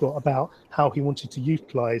talked an awful lot about how he wanted to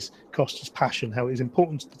utilise Costa's passion, how it was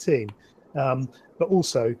important to the team, but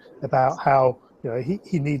also about how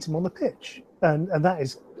he needs him on the pitch. And that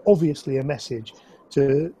is obviously a message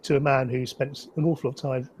to a man who spent an awful lot of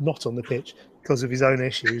time not on the pitch because of his own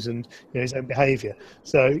issues and his own behaviour.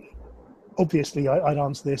 So obviously I'd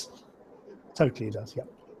answer this. Totally he does, yeah.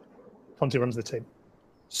 Conte runs the team.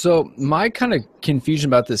 So my kind of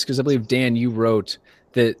confusion about this, because I believe, Dan, you wrote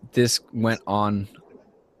that this went on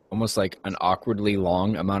almost like an awkwardly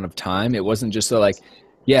long amount of time. It wasn't just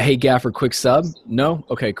yeah, hey, Gaffer, quick sub. No?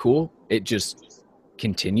 Okay, cool. It just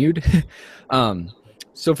continued.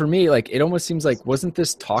 So for me, it almost seems like, wasn't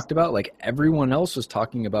this talked about? Everyone else was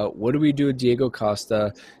talking about, what do we do with Diego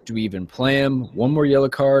Costa? Do we even play him? One more yellow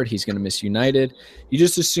card, he's going to miss United. You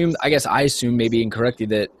just assumed, I assumed maybe incorrectly,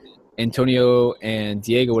 that Antonio and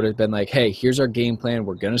Diego would have been like, hey, here's our game plan.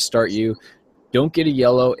 We're going to start you. Don't get a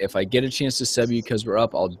yellow. If I get a chance to sub you because we're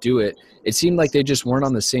up, I'll do it. It seemed like they just weren't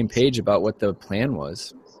on the same page about what the plan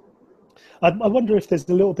was. I wonder if there's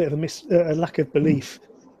a little bit of a lack of belief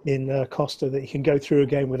in Costa that he can go through a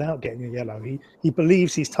game without getting a yellow. He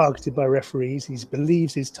believes he's targeted by referees. He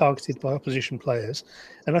believes he's targeted by opposition players.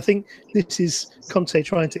 And I think this is Conte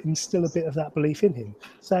trying to instill a bit of that belief in him,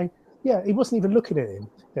 saying, yeah, he wasn't even looking at him.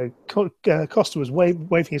 Costa was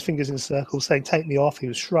waving his fingers in a circle, saying, take me off. He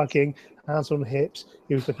was shrugging, hands on hips.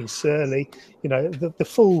 He was looking surly. The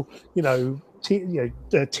full,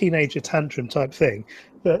 teenager tantrum type thing.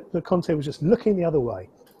 But Conte was just looking the other way.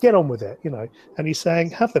 Get on with it, And he's saying,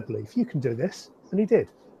 have the belief, you can do this. And he did.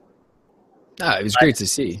 It was great to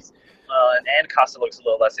see. Well, and Costa looks a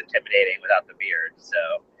little less intimidating without the beard. So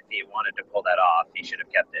if he wanted to pull that off, he should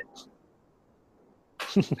have kept it.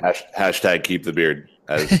 Hashtag keep the beard,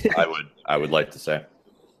 as I would like to say.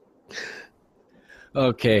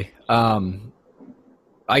 Okay.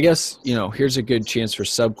 I guess, here's a good chance for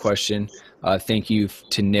sub question. Thank you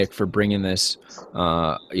to Nick for bringing this,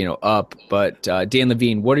 up. But Dan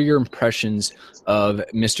Levine, what are your impressions of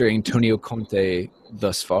Mr. Antonio Conte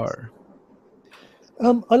thus far?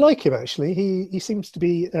 I like him, actually. He seems to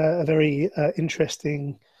be a very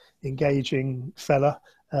interesting, engaging fella.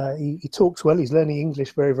 He talks well. He's learning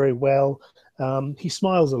English very, very well. He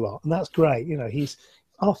smiles a lot, and that's great. He's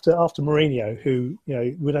after Mourinho, who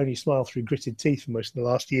would only smile through gritted teeth for most of the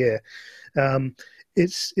last year.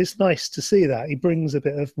 it's nice to see that. He brings a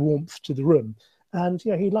bit of warmth to the room. And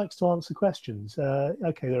he likes to answer questions.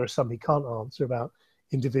 Okay, there are some he can't answer about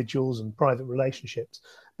individuals and private relationships.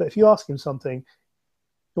 But if you ask him something,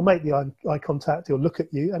 he'll make the eye contact, he'll look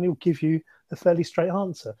at you, and he'll give you a fairly straight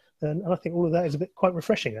answer. And I think all of that is quite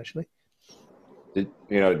refreshing, actually.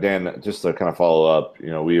 Dan, just to kind of follow up,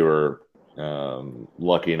 we were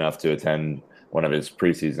lucky enough to attend one of his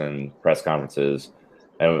preseason press conferences.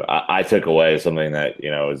 And I took away something that,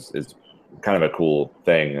 is kind of a cool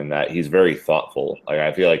thing, and that he's very thoughtful. Like,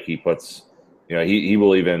 I feel like he puts, he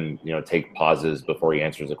will even, take pauses before he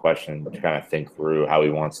answers a question to kind of think through how he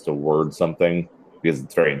wants to word something, because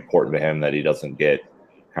it's very important to him that he doesn't get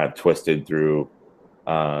kind of twisted through,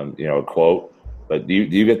 a quote. But do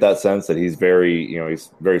you get that sense that he's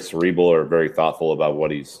he's very cerebral or very thoughtful about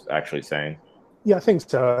what he's actually saying? Yeah, I think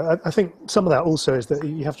so. I think some of that also is that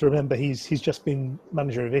you have to remember he's just been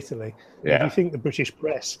manager of Italy. Yeah. If you think the British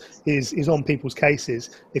press is on people's cases,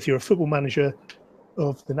 if you're a football manager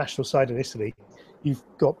of the national side in Italy, you've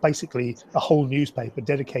got basically a whole newspaper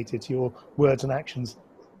dedicated to your words and actions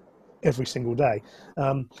every single day.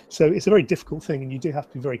 So it's a very difficult thing, and you do have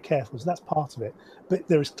to be very careful. So that's part of it. But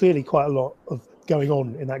there is clearly quite a lot of going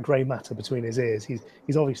on in that grey matter between his ears.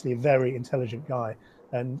 He's obviously a very intelligent guy.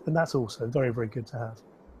 And that's also very, very good to have.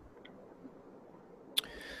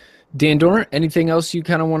 Dan Dormer, anything else you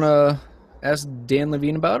kind of want to ask Dan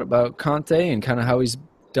Levine about Conte and kind of how he's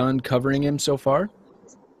done covering him so far?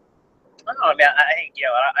 I think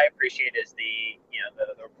I appreciate is the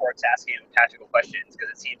reports asking him tactical questions, because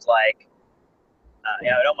it seems like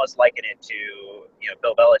I'd almost liken it to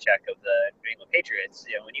Bill Belichick of the New England Patriots.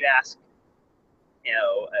 When you ask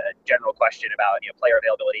a general question about player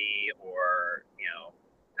availability or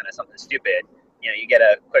kind of something stupid, you get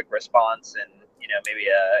a quick response and maybe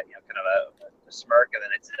a kind of a smirk, and then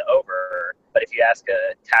it's over. But if you ask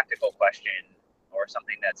a tactical question or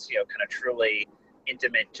something that's kind of truly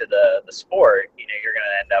intimate to the sport, you're going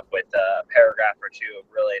to end up with a paragraph or two of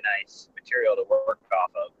really nice material to work off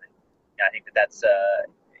of. And I think that's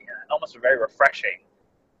almost very refreshing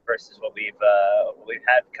versus what we've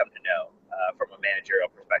had come to know from a managerial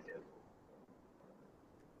perspective.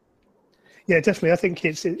 Yeah, definitely. I think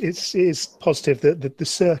it is positive that the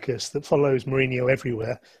circus that follows Mourinho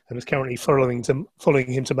everywhere and is currently following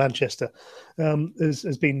him to Manchester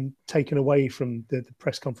has been taken away from the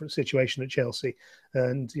press conference situation at Chelsea,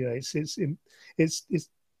 and it's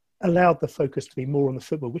allowed the focus to be more on the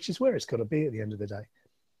football, which is where it's got to be at the end of the day.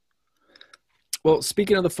 Well,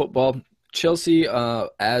 speaking of the football, Chelsea,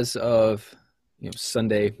 as of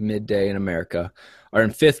Sunday midday in America, are in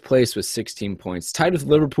 5th place with 16 points, tied with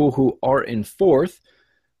Liverpool, who are in 4th,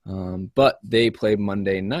 but they play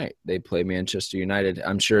Monday night. They play Manchester United,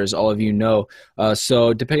 I'm sure, as all of you know.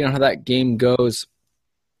 So depending on how that game goes,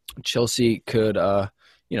 Chelsea could,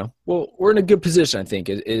 we're in a good position, I think,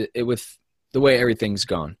 with the way everything's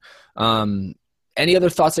gone. Any other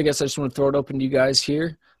thoughts? I guess I just want to throw it open to you guys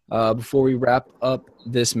here before we wrap up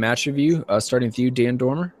this match review, starting with you, Dan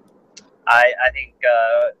Dormer. I think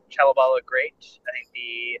Chalobah looked great. I think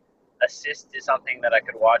the assist is something that I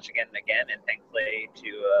could watch again and again, and thankfully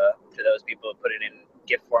to those people who put it in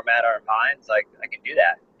GIF format or Vines, I can do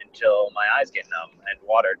that until my eyes get numb and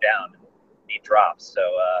watered down and need drops. So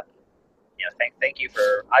thank you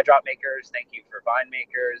for eye drop makers, thank you for Vine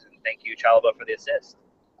makers, and thank you, Chalobah, for the assist.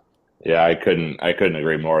 Yeah, I couldn't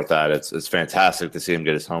agree more with that. It's fantastic to see him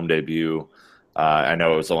get his home debut. I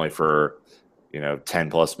know it was only for 10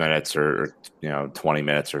 plus minutes or 20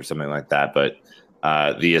 minutes or something like that. But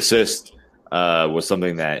the assist was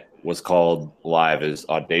something that was called live as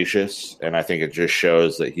audacious. And I think it just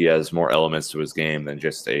shows that he has more elements to his game than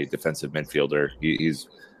just a defensive midfielder. He's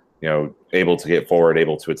able to get forward,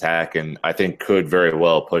 able to attack, and I think could very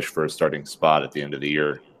well push for a starting spot at the end of the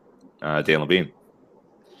year. Dan Levine.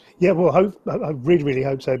 Yeah, well, I really, really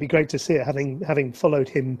hope so. It'd be great to see it, having followed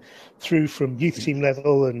him through from youth team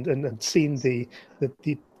level and seen the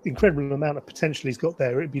incredible amount of potential he's got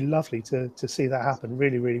there. It'd be lovely to see that happen.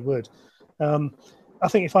 Really, really would. I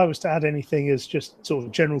think if I was to add anything as just sort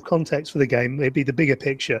of general context for the game, it'd be the bigger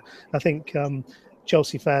picture. I think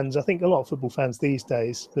Chelsea fans, I think a lot of football fans these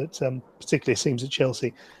days, but particularly it seems at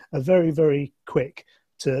Chelsea, are very, very quick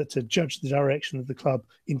to judge the direction of the club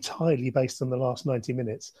entirely based on the last 90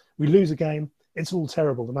 minutes. We lose a game, it's all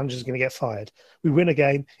terrible. The manager's going to get fired. We win a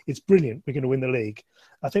game, it's brilliant. We're going to win the league.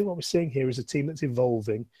 I think what we're seeing here is a team that's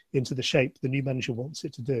evolving into the shape the new manager wants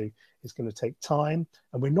it to do. It's going to take time,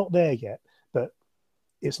 and we're not there yet, but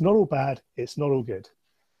it's not all bad. It's not all good.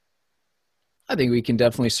 I think we can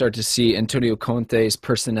definitely start to see Antonio Conte's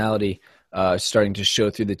personality starting to show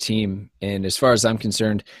through the team. And as far as I'm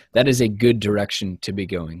concerned, that is a good direction to be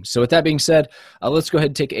going. So with that being said, let's go ahead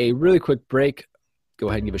and take a really quick break. Go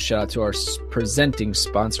ahead and give a shout out to our presenting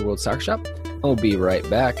sponsor, World Soccer Shop. I'll be right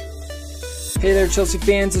back. Hey there, Chelsea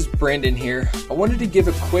fans, it's Brandon here. I wanted to give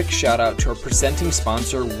a quick shout out to our presenting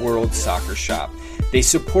sponsor, World Soccer Shop. They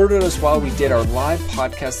supported us while we did our live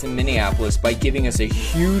podcast in Minneapolis by giving us a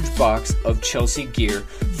huge box of Chelsea gear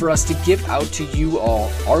for us to give out to you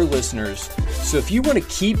all, our listeners. So if you want to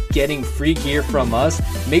keep getting free gear from us,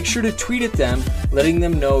 make sure to tweet at them, letting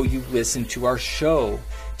them know you listened to our show.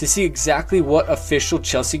 To see exactly what official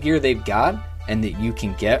Chelsea gear they've got and that you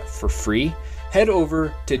can get for free, head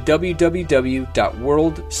over to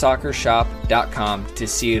www.worldsoccershop.com to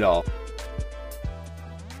see it all.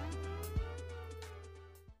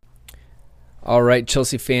 All right,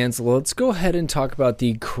 Chelsea fans, let's go ahead and talk about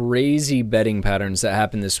the crazy betting patterns that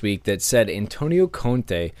happened this week that said Antonio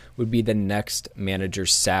Conte would be the next manager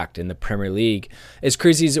sacked in the Premier League. As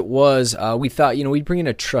crazy as it was, we thought, we'd bring in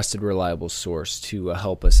a trusted, reliable source to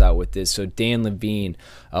help us out with this. So Dan Levine,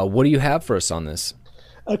 what do you have for us on this?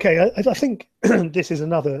 Okay, I think this is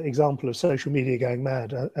another example of social media going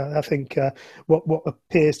mad. I think what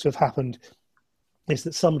appears to have happened is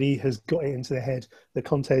that somebody has got it into their head that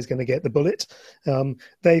Conte is going to get the bullet.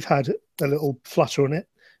 They've had a little flutter on it.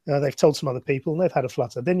 They've told some other people, and they've had a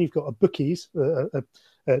flutter. Then you've got a bookies, a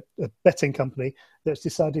betting company that's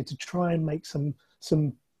decided to try and make some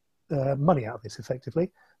money out of this.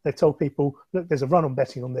 Effectively, they've told people, look, there's a run on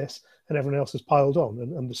betting on this, and everyone else has piled on,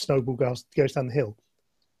 and the snowball goes down the hill.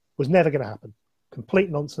 Was never going to happen.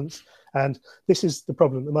 Complete nonsense. And this is the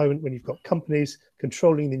problem at the moment when you've got companies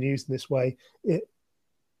controlling the news in this way. You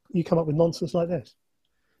come up with nonsense like this.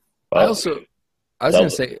 Well, I was going to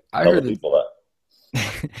say, I heard people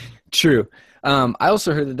that. True. I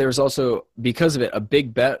also heard that there was also, because of it, a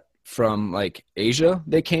big bet from like Asia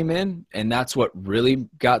that came in, and that's what really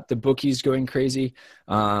got the bookies going crazy.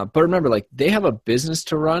 But remember, like, they have a business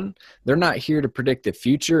to run. They're not here to predict the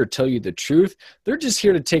future or tell you the truth. They're just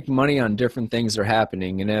here to take money on different things that are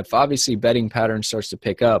happening. And if obviously betting pattern starts to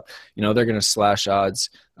pick up, they're going to slash odds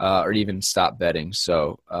or even stop betting.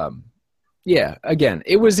 So yeah, again,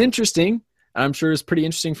 it was interesting. I'm sure it was pretty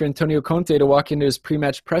interesting for Antonio Conte to walk into his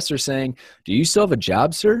pre-match presser saying, "Do you still have a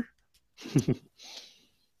job, sir?"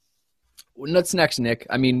 What's next, Nick?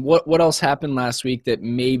 I mean, what else happened last week that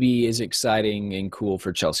maybe is exciting and cool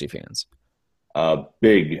for Chelsea fans?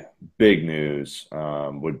 Big news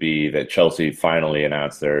would be that Chelsea finally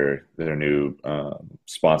announced their new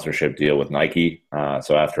sponsorship deal with Nike.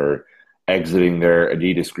 So after exiting their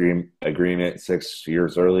Adidas agreement 6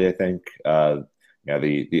 years early, I think,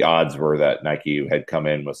 the odds were that Nike had come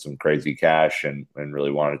in with some crazy cash and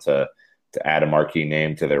really wanted to add a marquee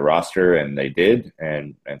name to their roster, and they did,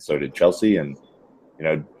 and so did Chelsea. And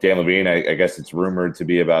Dan Levine, I guess it's rumored to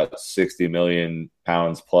be about £60 million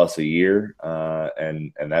plus a year,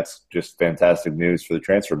 and that's just fantastic news for the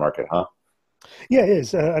transfer market, huh? Yeah, it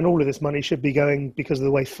is, and all of this money should be going, because of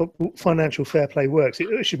the way financial fair play works,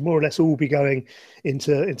 it should more or less all be going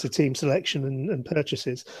into team selection and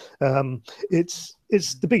purchases. It's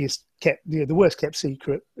the biggest kept, the worst kept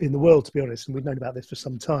secret in the world, to be honest, and we've known about this for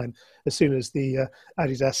some time. As soon as the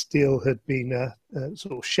Adidas deal had been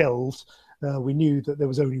sort of shelved, we knew that there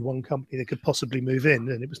was only one company that could possibly move in,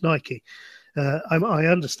 and it was Nike. I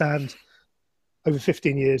understand over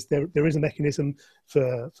 15 years there is a mechanism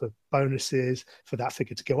for bonuses, for that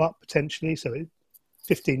figure to go up potentially. So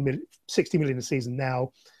 60 million a season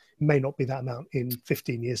now may not be that amount in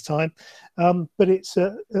 15 years' time. But it's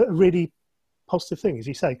a really positive thing, as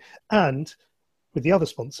you say. And with the other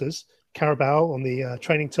sponsors, Carabao on the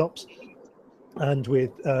training tops, and with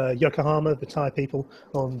Yokohama, the tyre people,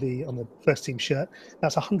 on the first team shirt,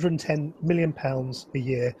 that's £110 million a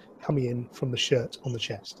year coming in from the shirt on the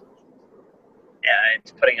chest. Yeah, it's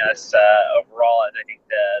putting us overall at, I think,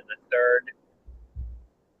 the third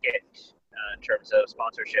hit in terms of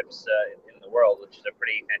sponsorships in the world, which is a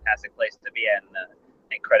pretty fantastic place to be in.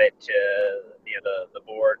 And credit to the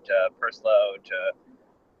board, to Purslow, to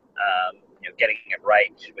getting it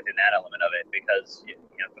right within that element of it, because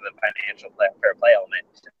for the financial fair play element,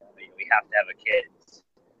 we have to have a kid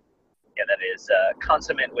that is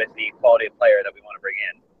consummate with the quality of player that we want to bring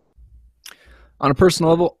in. On a personal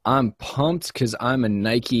level, I'm pumped because I'm a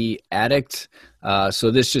Nike addict. So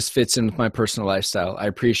this just fits in with my personal lifestyle. I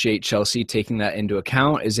appreciate Chelsea taking that into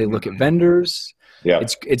account as they look at vendors. Yeah,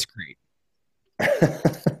 it's great.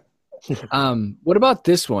 What about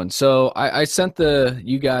this one? So I sent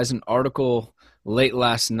you guys an article late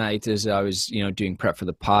last night as I was, doing prep for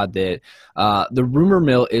the pod that the rumor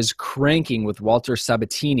mill is cranking with Walter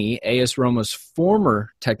Sabatini, AS Roma's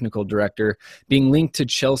former technical director, being linked to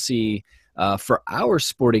Chelsea for our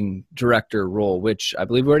sporting director role, which I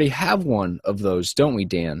believe we already have one of those, don't we,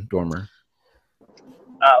 Dan Dormer?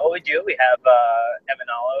 Well, we do. We have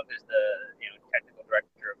Emanalo, who's the technical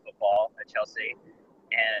director of football at Chelsea,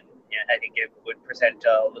 and I think it would present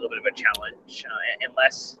a little bit of a challenge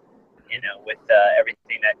unless with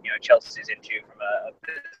everything that Chelsea's into from a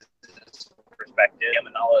business perspective.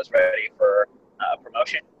 Emanalo is ready for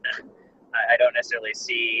promotion. I don't necessarily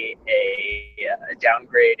see a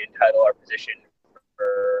downgrade in title or position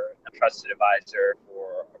for a trusted advisor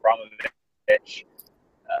for Abramovich.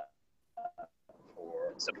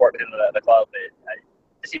 For support within the club,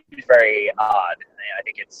 it seems very odd. I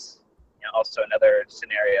think it's also another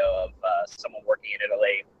scenario of someone working in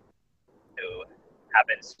Italy who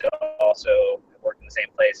happens to also work in the same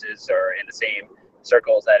places or in the same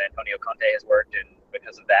circles that Antonio Conte has worked, and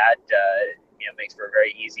because of that, makes for a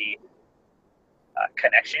very easy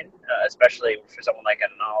connection, especially for someone like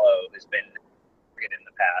Emanalo, who's been in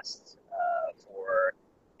the past for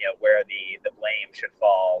where the blame should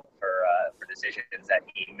fall for decisions that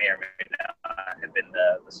he may or may not have been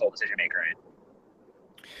the sole decision maker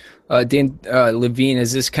in. Dan Levine,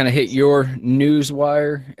 has this kind of hit your news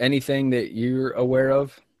wire? Anything that you're aware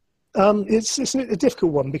of? It's a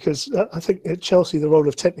difficult one because I think at Chelsea the role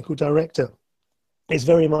of technical director is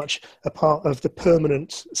very much a part of the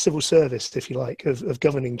permanent civil service, if you like, of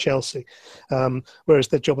governing Chelsea. Whereas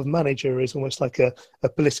the job of manager is almost like a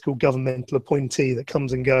political governmental appointee that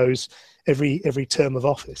comes and goes every term of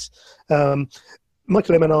office.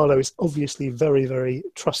 Michael Emanalo is obviously very, very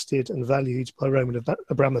trusted and valued by Roman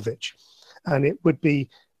Abramovich. And it would be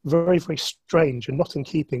very, very strange and not in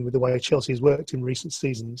keeping with the way Chelsea has worked in recent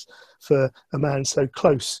seasons for a man so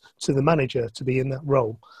close to the manager to be in that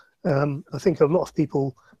role. I think a lot of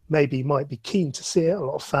people maybe might be keen to see it, a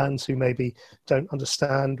lot of fans who maybe don't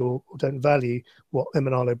understand or don't value what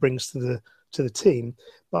Emanalo brings to the team.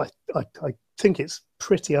 But I think it's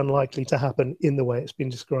pretty unlikely to happen in the way it's been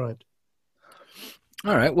described.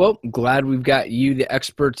 All right. Well, glad we've got you, the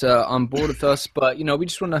expert, on board with us. But, we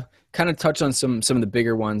just want to kind of touch on some of the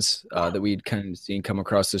bigger ones that we'd kind of seen come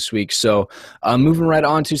across this week. So moving right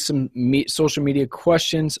on to some social media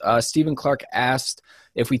questions. Stephen Clark asked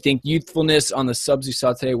if we think youthfulness on the subs we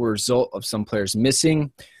saw today were a result of some players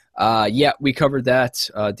missing. Yeah, we covered that.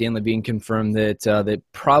 Dan Levine confirmed that they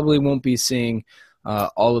probably won't be seeing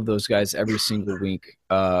all of those guys every single week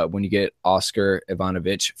when you get Oscar,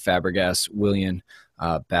 Ivanovic, Fabregas, Willian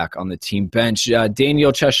back on the team bench.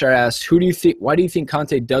 Daniel Cheshire asked, why do you think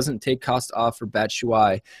Conte doesn't take Costa off for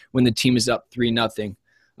Batshuayi when the team is up 3-0?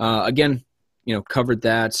 Again, covered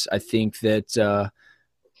that. I think that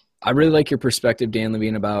I really like your perspective, Dan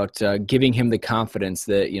Levine, about giving him the confidence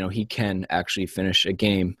that, he can actually finish a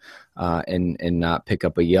game and not pick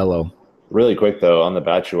up a yellow. Really quick, though, on the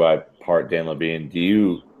Batshuayi part, Dan Levine, do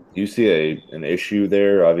you see an issue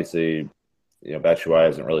there? Obviously, Batshuayi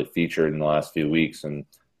hasn't really featured in the last few weeks, and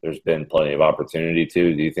there's been plenty of opportunity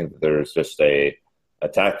to. Do you think that there's just a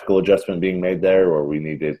tactical adjustment being made there, or we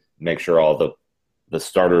need to make sure all the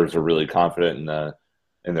starters are really confident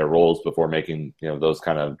in their roles before making those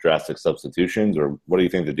kind of drastic substitutions? Or what do you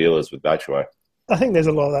think the deal is with Batshuayi? I think there's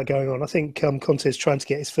a lot of that going on. I think Conte is trying to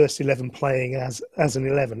get his first 11 playing as an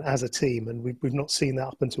 11, as a team, and we've not seen that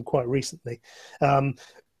up until quite recently.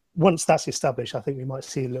 Once that's established, I think we might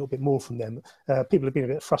see a little bit more from them. People have been a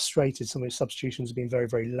bit frustrated. Some of the substitutions have been very,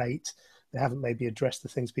 very late. They haven't maybe addressed the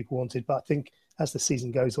things people wanted. But I think as the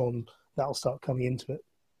season goes on, that'll start coming into it.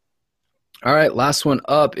 All right, last one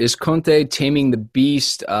up is Conte taming the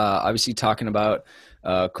beast. Obviously talking about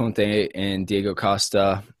Conte and Diego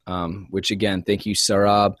Costa, which again, thank you,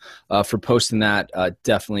 Sarab, for posting that.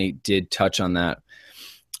 Definitely did touch on that.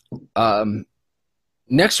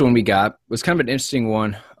 Next one we got was kind of an interesting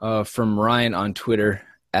one from Ryan on Twitter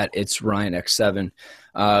at It's RyanX7.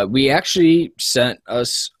 We actually sent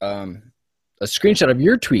us a screenshot of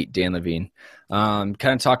your tweet, Dan Levine, kind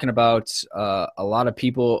of talking about a lot of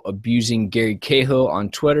people abusing Gary Cahill on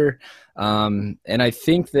Twitter. And I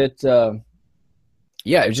think that,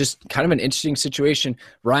 it was just kind of an interesting situation.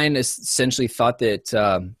 Ryan essentially thought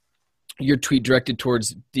that your tweet directed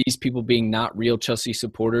towards these people being not real Chelsea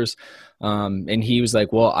supporters. And he was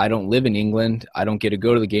like, well, I don't live in England. I don't get to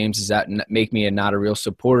go to the games. Does that make me not a real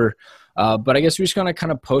supporter? But I guess we're just going to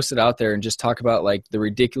kind of post it out there and just talk about like the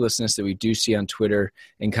ridiculousness that we do see on Twitter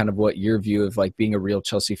and kind of what your view of like being a real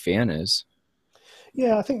Chelsea fan is.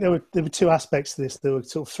 Yeah, I think there were two aspects to this that were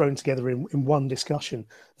sort of thrown together in one discussion.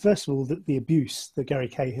 First of all, the abuse that Gary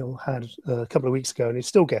Cahill had a couple of weeks ago and is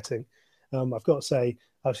still getting. I've got to say,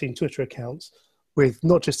 I've seen Twitter accounts with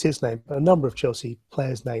not just his name, but a number of Chelsea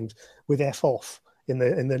players named with F off in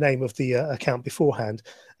the name of the account beforehand.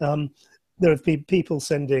 There have been people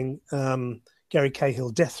sending Gary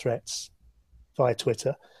Cahill death threats via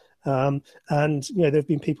Twitter. And there have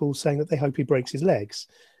been people saying that they hope he breaks his legs.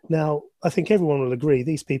 Now, I think everyone will agree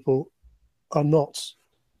these people are not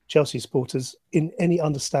Chelsea supporters in any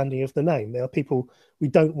understanding of the name. They are people we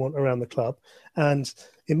don't want around the club. And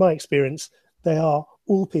in my experience, they are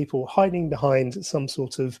all people hiding behind some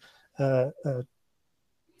sort of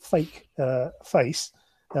fake face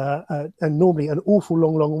and normally an awful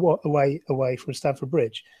long way from Stamford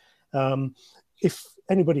Bridge. If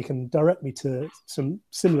anybody can direct me to some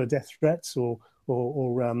similar death threats or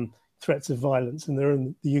threats of violence and they're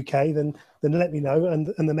in the UK, then let me know and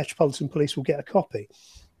the Metropolitan Police will get a copy.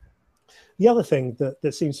 The other thing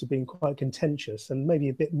that seems to have been quite contentious and maybe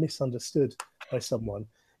a bit misunderstood by someone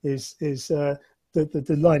is the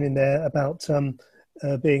line in there about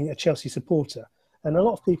being a Chelsea supporter. And a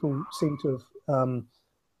lot of people seem to have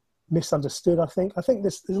misunderstood, I think. I think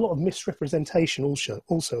there's a lot of misrepresentation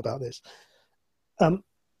also about this.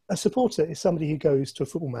 A supporter is somebody who goes to a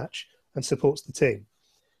football match and supports the team.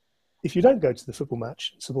 If you don't go to the football match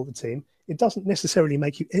and support the team, it doesn't necessarily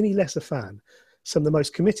make you any less a fan. Some of the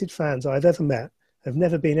most committed fans I've ever met have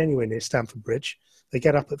never been anywhere near Stamford Bridge. They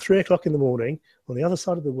get up at 3:00 in the morning on the other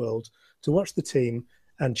side of the world to watch the team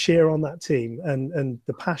and cheer on that team. And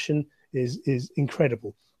the passion is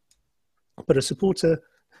incredible. But a supporter,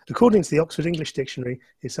 according to the Oxford English Dictionary,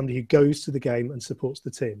 is somebody who goes to the game and supports the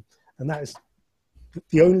team. And that is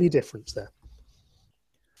the only difference there.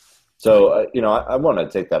 So, I want to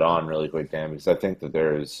take that on really quick, Dan, because I think that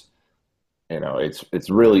there's, it's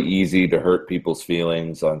really easy to hurt people's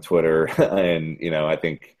feelings on Twitter. And, I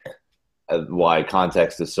think why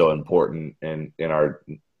context is so important in our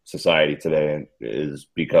society today is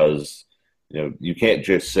because, you can't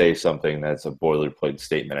just say something that's a boilerplate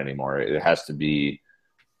statement anymore. It has to be,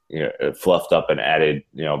 fluffed up and added,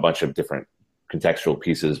 a bunch of different contextual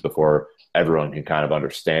pieces before everyone can kind of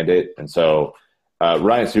understand it. And so,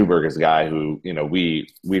 Ryan Stuberg is a guy who,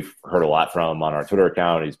 we've heard a lot from on our Twitter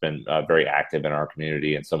account. He's been very active in our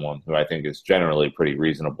community and someone who I think is generally pretty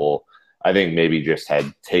reasonable. I think maybe just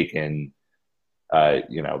had taken,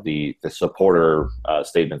 the supporter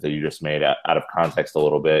statement that you just made out of context a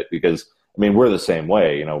little bit, because, we're the same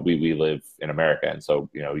way. We live in America. And so,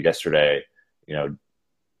 yesterday,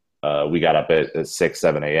 we got up at 6,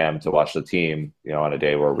 7 a.m. to watch the team, on a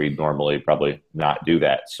day where we'd normally probably not do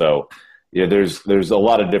that. So, there's a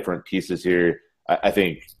lot of different pieces here. I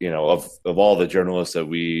think, of all the journalists that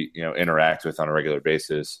we, interact with on a regular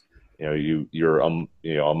basis, you're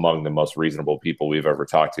among the most reasonable people we've ever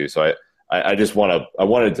talked to. So I just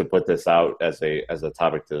wanted to put this out as a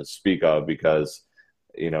topic to speak of, because,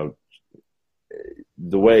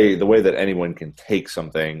 the way that anyone can take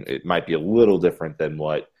something, it might be a little different than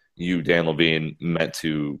what you, Dan Levine, meant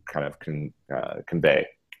to kind of convey.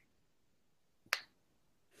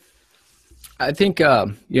 I think,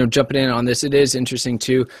 jumping in on this, it is interesting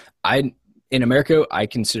too. In America, I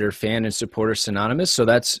consider fan and supporter synonymous. So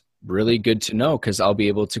that's really good to know, because I'll be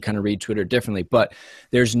able to kind of read Twitter differently. But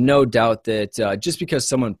there's no doubt that just because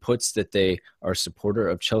someone puts that they are a supporter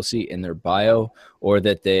of Chelsea in their bio, or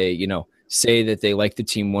that they, say that they like the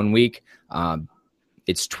team one week,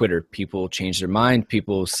 it's Twitter. People change their mind.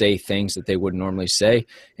 People say things that they wouldn't normally say,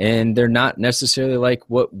 and they're not necessarily like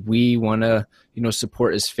what we want to,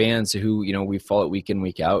 support as fans who, we follow it week in,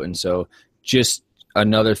 week out. And so just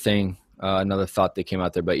another thing, another thought that came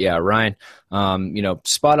out there. But yeah, Ryan,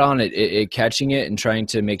 spot on it catching it and trying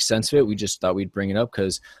to make sense of it. We just thought we'd bring it up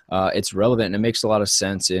because it's relevant and it makes a lot of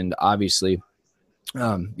sense. And obviously,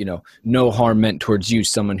 no harm meant towards you,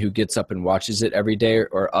 someone who gets up and watches it every day,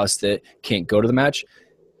 or us that can't go to the match.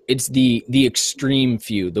 It's the extreme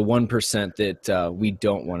few, the 1% that we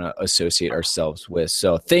don't want to associate ourselves with.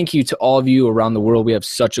 So thank you to all of you around the world. We have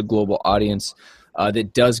such a global audience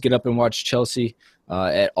that does get up and watch Chelsea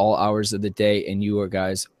at all hours of the day, and you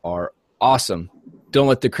guys are awesome. Don't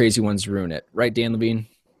let the crazy ones ruin it. Right, Dan Levine?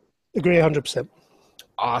 Agree 100%.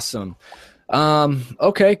 Awesome.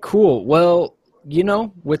 Okay, cool. Well,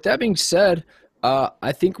 with that being said,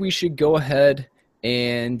 I think we should go ahead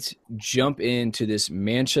and jump into this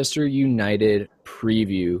Manchester United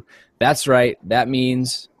preview. That's right. That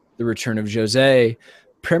means the return of Jose,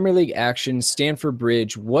 Premier League action, Stamford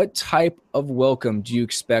Bridge. What type of welcome do you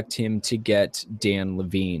expect him to get, Dan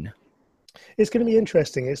Levine? It's going to be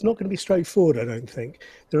interesting. It's not going to be straightforward, I don't think.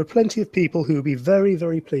 There are plenty of people who will be very,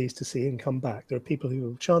 very pleased to see him come back. There are people who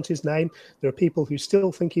will chant his name. There are people who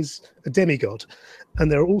still think he's a demigod. And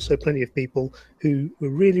there are also plenty of people who were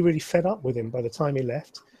really, really fed up with him by the time he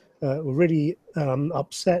left, were really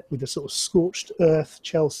upset with the sort of scorched earth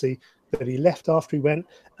Chelsea that he left after he went,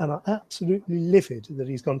 and are absolutely livid that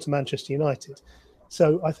he's gone to Manchester United.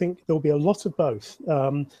 So I think there'll be a lot of both.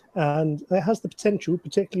 And it has the potential,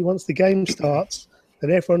 particularly once the game starts, that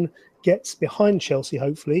everyone gets behind Chelsea,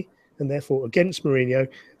 hopefully, and therefore against Mourinho,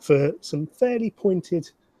 for some fairly pointed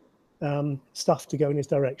stuff to go in his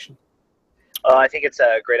direction. I think it's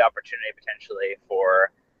a great opportunity potentially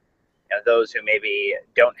for those who maybe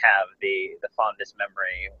don't have the fondest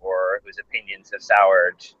memory or whose opinions have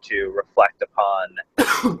soured to reflect upon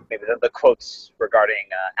maybe the quotes regarding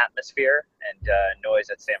atmosphere and noise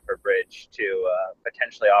at Stamford Bridge to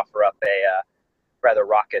potentially offer up a rather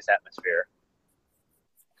raucous atmosphere.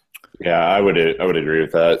 Yeah, I would agree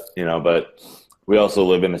with that, but we also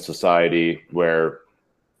live in a society where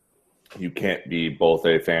you can't be both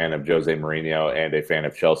a fan of Jose Mourinho and a fan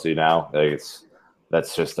of Chelsea now.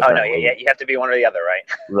 That's just you have to be one or the other, right?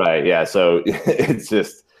 Right, yeah. So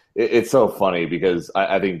it's so funny because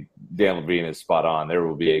I think Dan Levine is spot on. There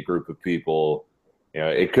will be a group of people,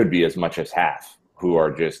 it could be as much as half, who are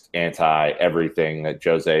just anti everything that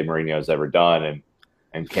Jose Mourinho has ever done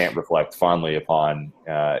and can't reflect fondly upon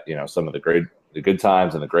some of the good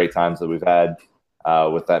times and the great times that we've had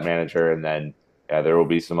with that manager. And then there will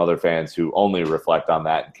be some other fans who only reflect on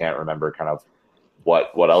that and can't remember kind of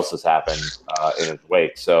what else has happened in his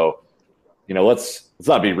wake. So, let's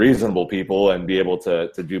not be reasonable people and be able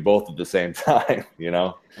to do both at the same time.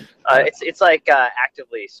 It's like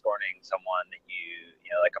actively scorning someone that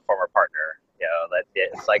you like a former partner. That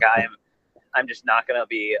it's like I'm just not going to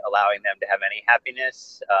be allowing them to have any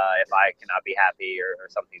happiness if I cannot be happy or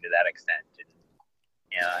something to that extent.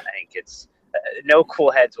 And I think it's no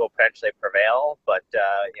cool heads will potentially prevail, but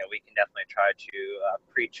we can definitely try to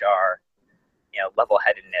preach our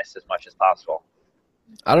level-headedness as much as possible.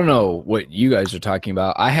 I don't know what you guys are talking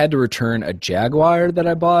about. I had to return a Jaguar that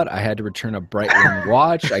I bought. I had to return a Breitling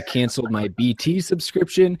watch. I canceled my BT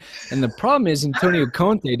subscription. And the problem is Antonio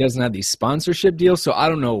Conte doesn't have these sponsorship deals, so I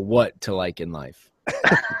don't know what to like in life.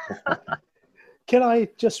 Can I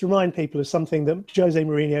just remind people of something that Jose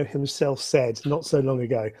Mourinho himself said not so long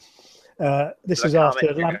ago? This is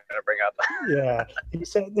after bring up. Yeah,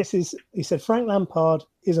 he said Frank Lampard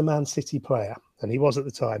is a Man City player, and he was at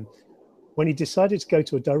the time. When he decided to go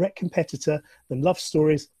to a direct competitor, then love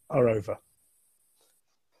stories are over.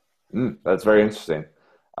 That's very interesting.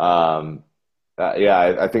 I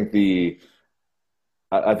think the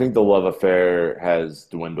love affair has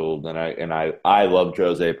dwindled, and I love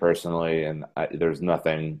Jose personally, and there's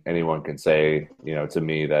nothing anyone can say to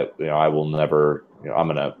me that I will never I'm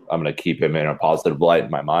gonna keep him in a positive light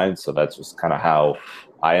in my mind. So that's just kind of how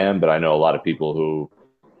I am. But I know a lot of people who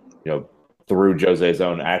through Jose's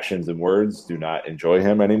own actions and words do not enjoy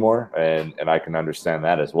him anymore, and I can understand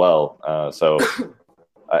that as well.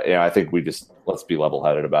 I think let's be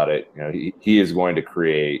level-headed about it. He is going to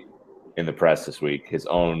create in the press this week his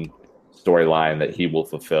own storyline that he will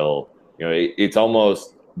fulfill. It's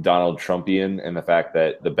almost Donald Trumpian in the fact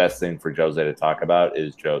that the best thing for Jose to talk about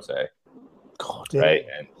is Jose. God, yeah. Right?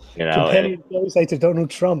 And comparing Jose to Donald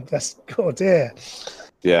Trump, that's God, yeah.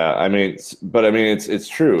 Yeah, it's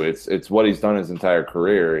true. It's what he's done his entire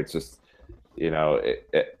career. It's just,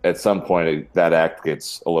 at some point that act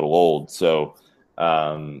gets a little old. So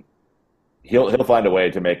he'll find a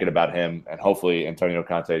way to make it about him, and hopefully Antonio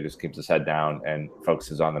Conte just keeps his head down and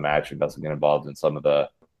focuses on the match and doesn't get involved in some of the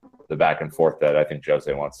back and forth that I think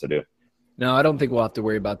Jose wants to do. No, I don't think we'll have to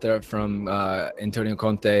worry about that from Antonio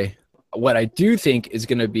Conte. What I do think is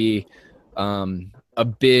going to be a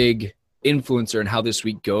big influencer in how this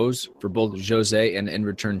week goes for both Jose and in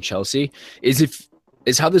return Chelsea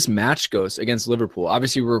is how this match goes against Liverpool.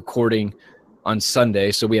 Obviously, we're recording on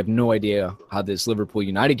Sunday, so we have no idea how this Liverpool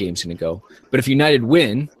United game is going to go. But if United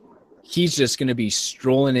win, he's just going to be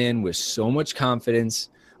strolling in with so much confidence.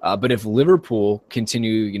 But if Liverpool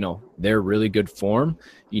continue, their really good form,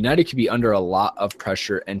 United could be under a lot of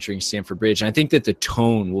pressure entering Stamford Bridge. And I think that the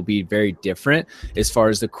tone will be very different as far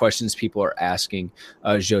as the questions people are asking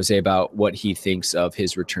Jose about what he thinks of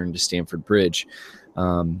his return to Stamford Bridge.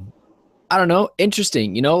 I don't know.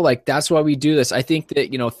 Interesting. That's why we do this. I think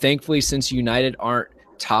that, thankfully, since United aren't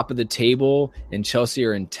top of the table and Chelsea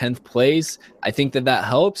are in 10th place, I think that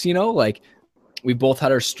helps, we both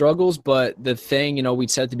had our struggles, but the thing, we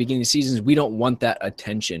said at the beginning of the season is we don't want that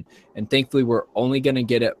attention. And thankfully, we're only going to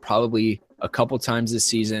get it probably a couple times this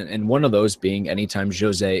season, and one of those being anytime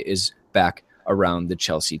Jose is back around the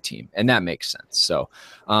Chelsea team, and that makes sense. So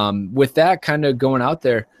with that kind of going out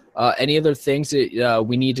there, any other things that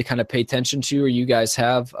we need to kind of pay attention to, or you guys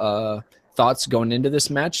have thoughts going into this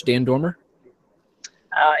match? Dan Dormer?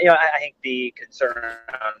 I think the concern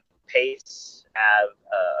on pace, have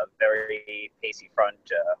a very pacey front,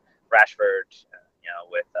 Rashford,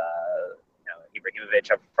 with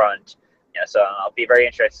Ibrahimovic up front. So I'll be very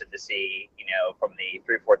interested to see, from the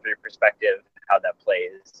 3-4-3 perspective, how that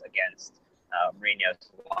plays against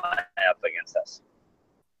Mourinho's lineup against us.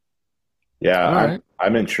 Yeah, right.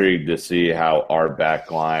 I'm intrigued to see how our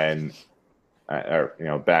back line,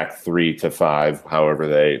 back 3 to 5, however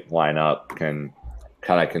they line up, can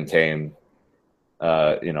kind of contain,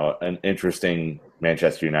 an interesting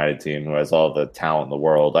Manchester United team who has all the talent in the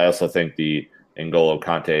world. I also think the N'Golo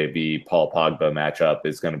Kante v. Paul Pogba matchup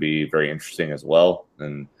is going to be very interesting as well.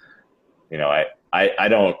 And, I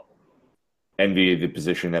don't envy the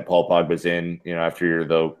position that Paul Pogba's in. After you're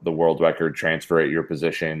the world record transfer at your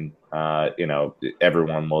position,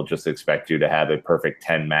 everyone will just expect you to have a perfect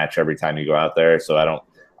 10 match every time you go out there. So I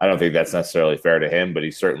don't think that's necessarily fair to him, but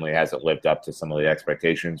he certainly hasn't lived up to some of the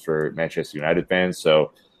expectations for Manchester United fans.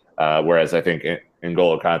 So whereas I think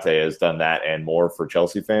N'Golo Kante has done that and more for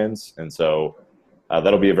Chelsea fans. And so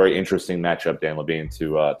that'll be a very interesting matchup, Dan Levine,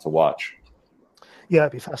 to watch. Yeah,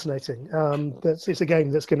 it'd be fascinating. It's a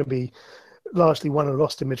game that's going to be largely won and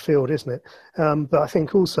lost in midfield, isn't it? But I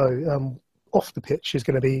think also off the pitch is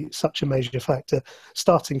going to be such a major factor,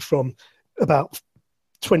 starting from about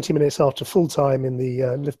 20 minutes after full time in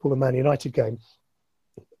the Liverpool and Man United game.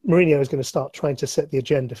 Mourinho is going to start trying to set the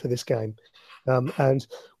agenda for this game. And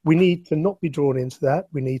we need to not be drawn into that.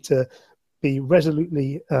 We need to be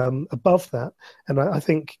resolutely above that. And I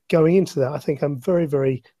think going into that, I think I'm very,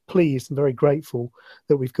 very pleased and very grateful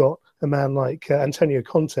that we've got a man like Antonio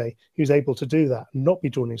Conte who's able to do that and not be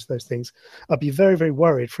drawn into those things. I'd be very, very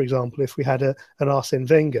worried, for example, if we had an Arsene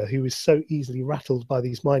Wenger who is so easily rattled by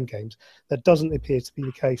these mind games. That doesn't appear to be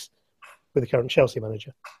the case with the current Chelsea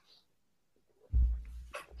manager.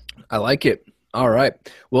 I like it. All right.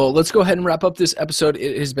 Well, let's go ahead and wrap up this episode.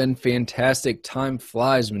 It has been fantastic. Time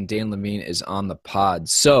flies when Dan Levine is on the pod.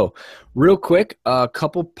 So real quick, a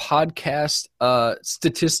couple podcast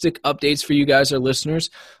statistic updates for you guys, our listeners.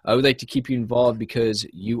 I would like to keep you involved because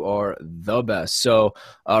you are the best. So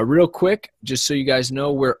real quick, just so you guys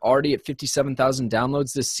know, we're already at 57,000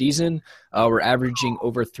 downloads this season. We're averaging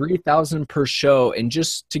over 3,000 per show. And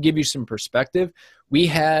just to give you some perspective, we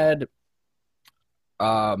had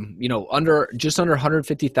under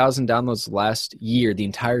 150,000 downloads last year, the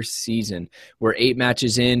entire season. We're 8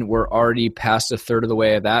 matches in. We're already past a third of the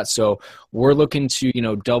way of that. So we're looking to,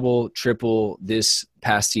 double, triple this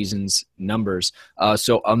past season's numbers.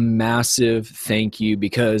 So a massive thank you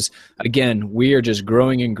because, again, we are just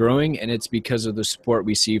growing and growing, and it's because of the support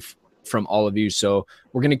we see from all of you. So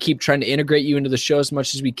we're going to keep trying to integrate you into the show as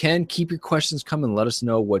much as we can. Keep your questions coming. Let us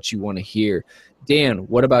know what you want to hear. Dan,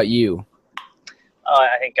 what about you?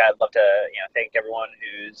 I think I'd love to, thank everyone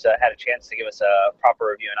who's had a chance to give us a proper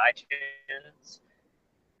review on iTunes.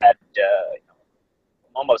 At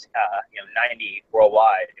almost 90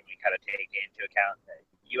 worldwide, if we kind of take into account the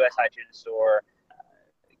U.S. iTunes Store,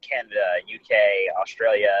 Canada, UK,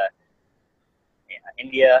 Australia,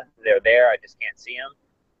 India. They're there. I just can't see them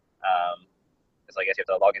because I guess you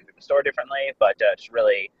have to log in through the store differently. But just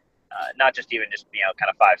really. Not just even just kind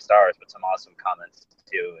of 5 stars, but some awesome comments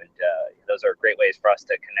too, and those are great ways for us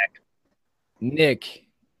to connect. Nick,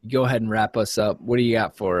 go ahead and wrap us up. What do you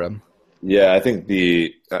got for him? Yeah, I think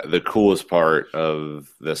the coolest part of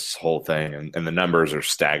this whole thing, and the numbers are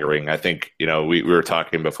staggering. I think we were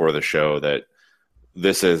talking before the show that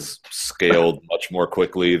this has scaled much more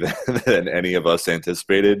quickly than any of us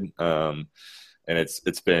anticipated, and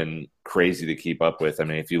it's been crazy to keep up with. I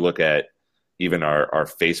mean, if you look at even our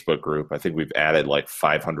Facebook group, I think we've added like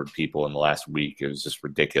 500 people in the last week. It was just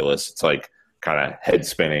ridiculous. It's like kind of head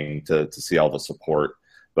spinning to see all the support.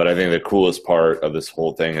 But I think the coolest part of this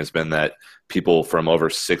whole thing has been that people from over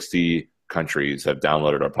 60 countries have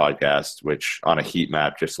downloaded our podcast, which on a heat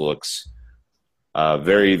map just looks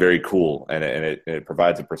very, very cool. And it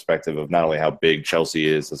provides a perspective of not only how big Chelsea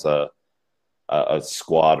is as a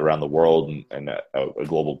squad around the world and a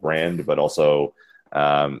global brand, but also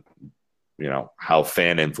how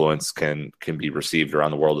fan influence can be received around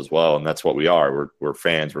the world as well. And that's what we are. We're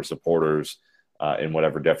fans, we're supporters in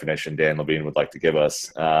whatever definition Dan Levine would like to give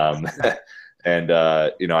us. And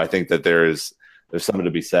I think that there's something to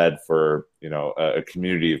be said for, a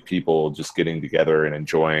community of people just getting together and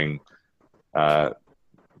enjoying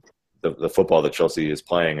the football that Chelsea is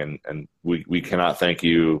playing, and we cannot thank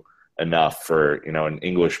you enough for an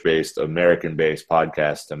English-based, American-based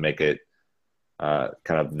podcast to make it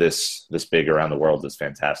kind of this big around the world is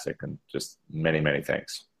fantastic, and just many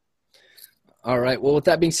thanks. All right. Well, with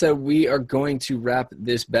that being said, we are going to wrap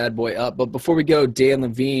this bad boy up. But before we go, Dan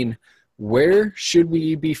Levine, where should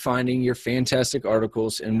we be finding your fantastic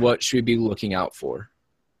articles, and what should we be looking out for?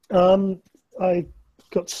 I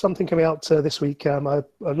got something coming out this week. A lot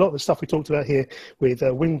of the stuff we talked about here with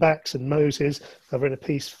wingbacks and Moses. I've written a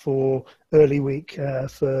piece for Early Week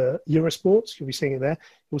for Eurosports. You'll be seeing it there.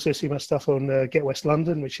 You'll also see my stuff on Get West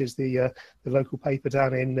London, which is the local paper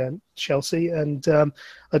down in Chelsea. And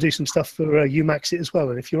I do some stuff for UMaxit as well.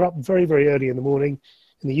 And if you're up very, very early in the morning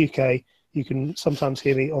in the UK, you can sometimes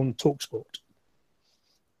hear me on TalkSport.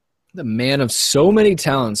 The man of so many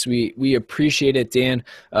talents. We appreciate it, Dan,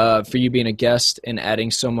 for you being a guest and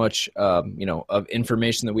adding so much, of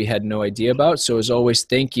information that we had no idea about. So as always,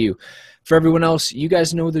 thank you. For everyone else, you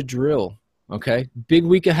guys know the drill, okay? Big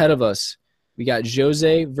week ahead of us. We got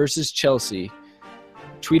Jose versus Chelsea.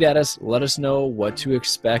 Tweet at us. Let us know what to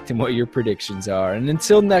expect and what your predictions are. And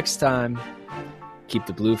until next time, keep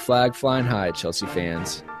the blue flag flying high, Chelsea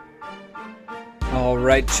fans. All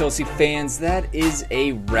right, Chelsea fans, that is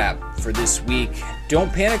a wrap for this week.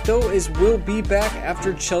 Don't panic, though, as we'll be back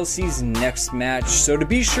after Chelsea's next match. So to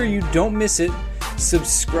be sure you don't miss it,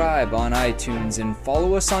 subscribe on iTunes and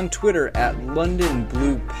follow us on Twitter at London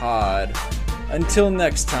Blue Pod. Until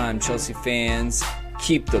next time, Chelsea fans,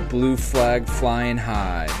 keep the blue flag flying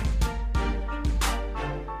high.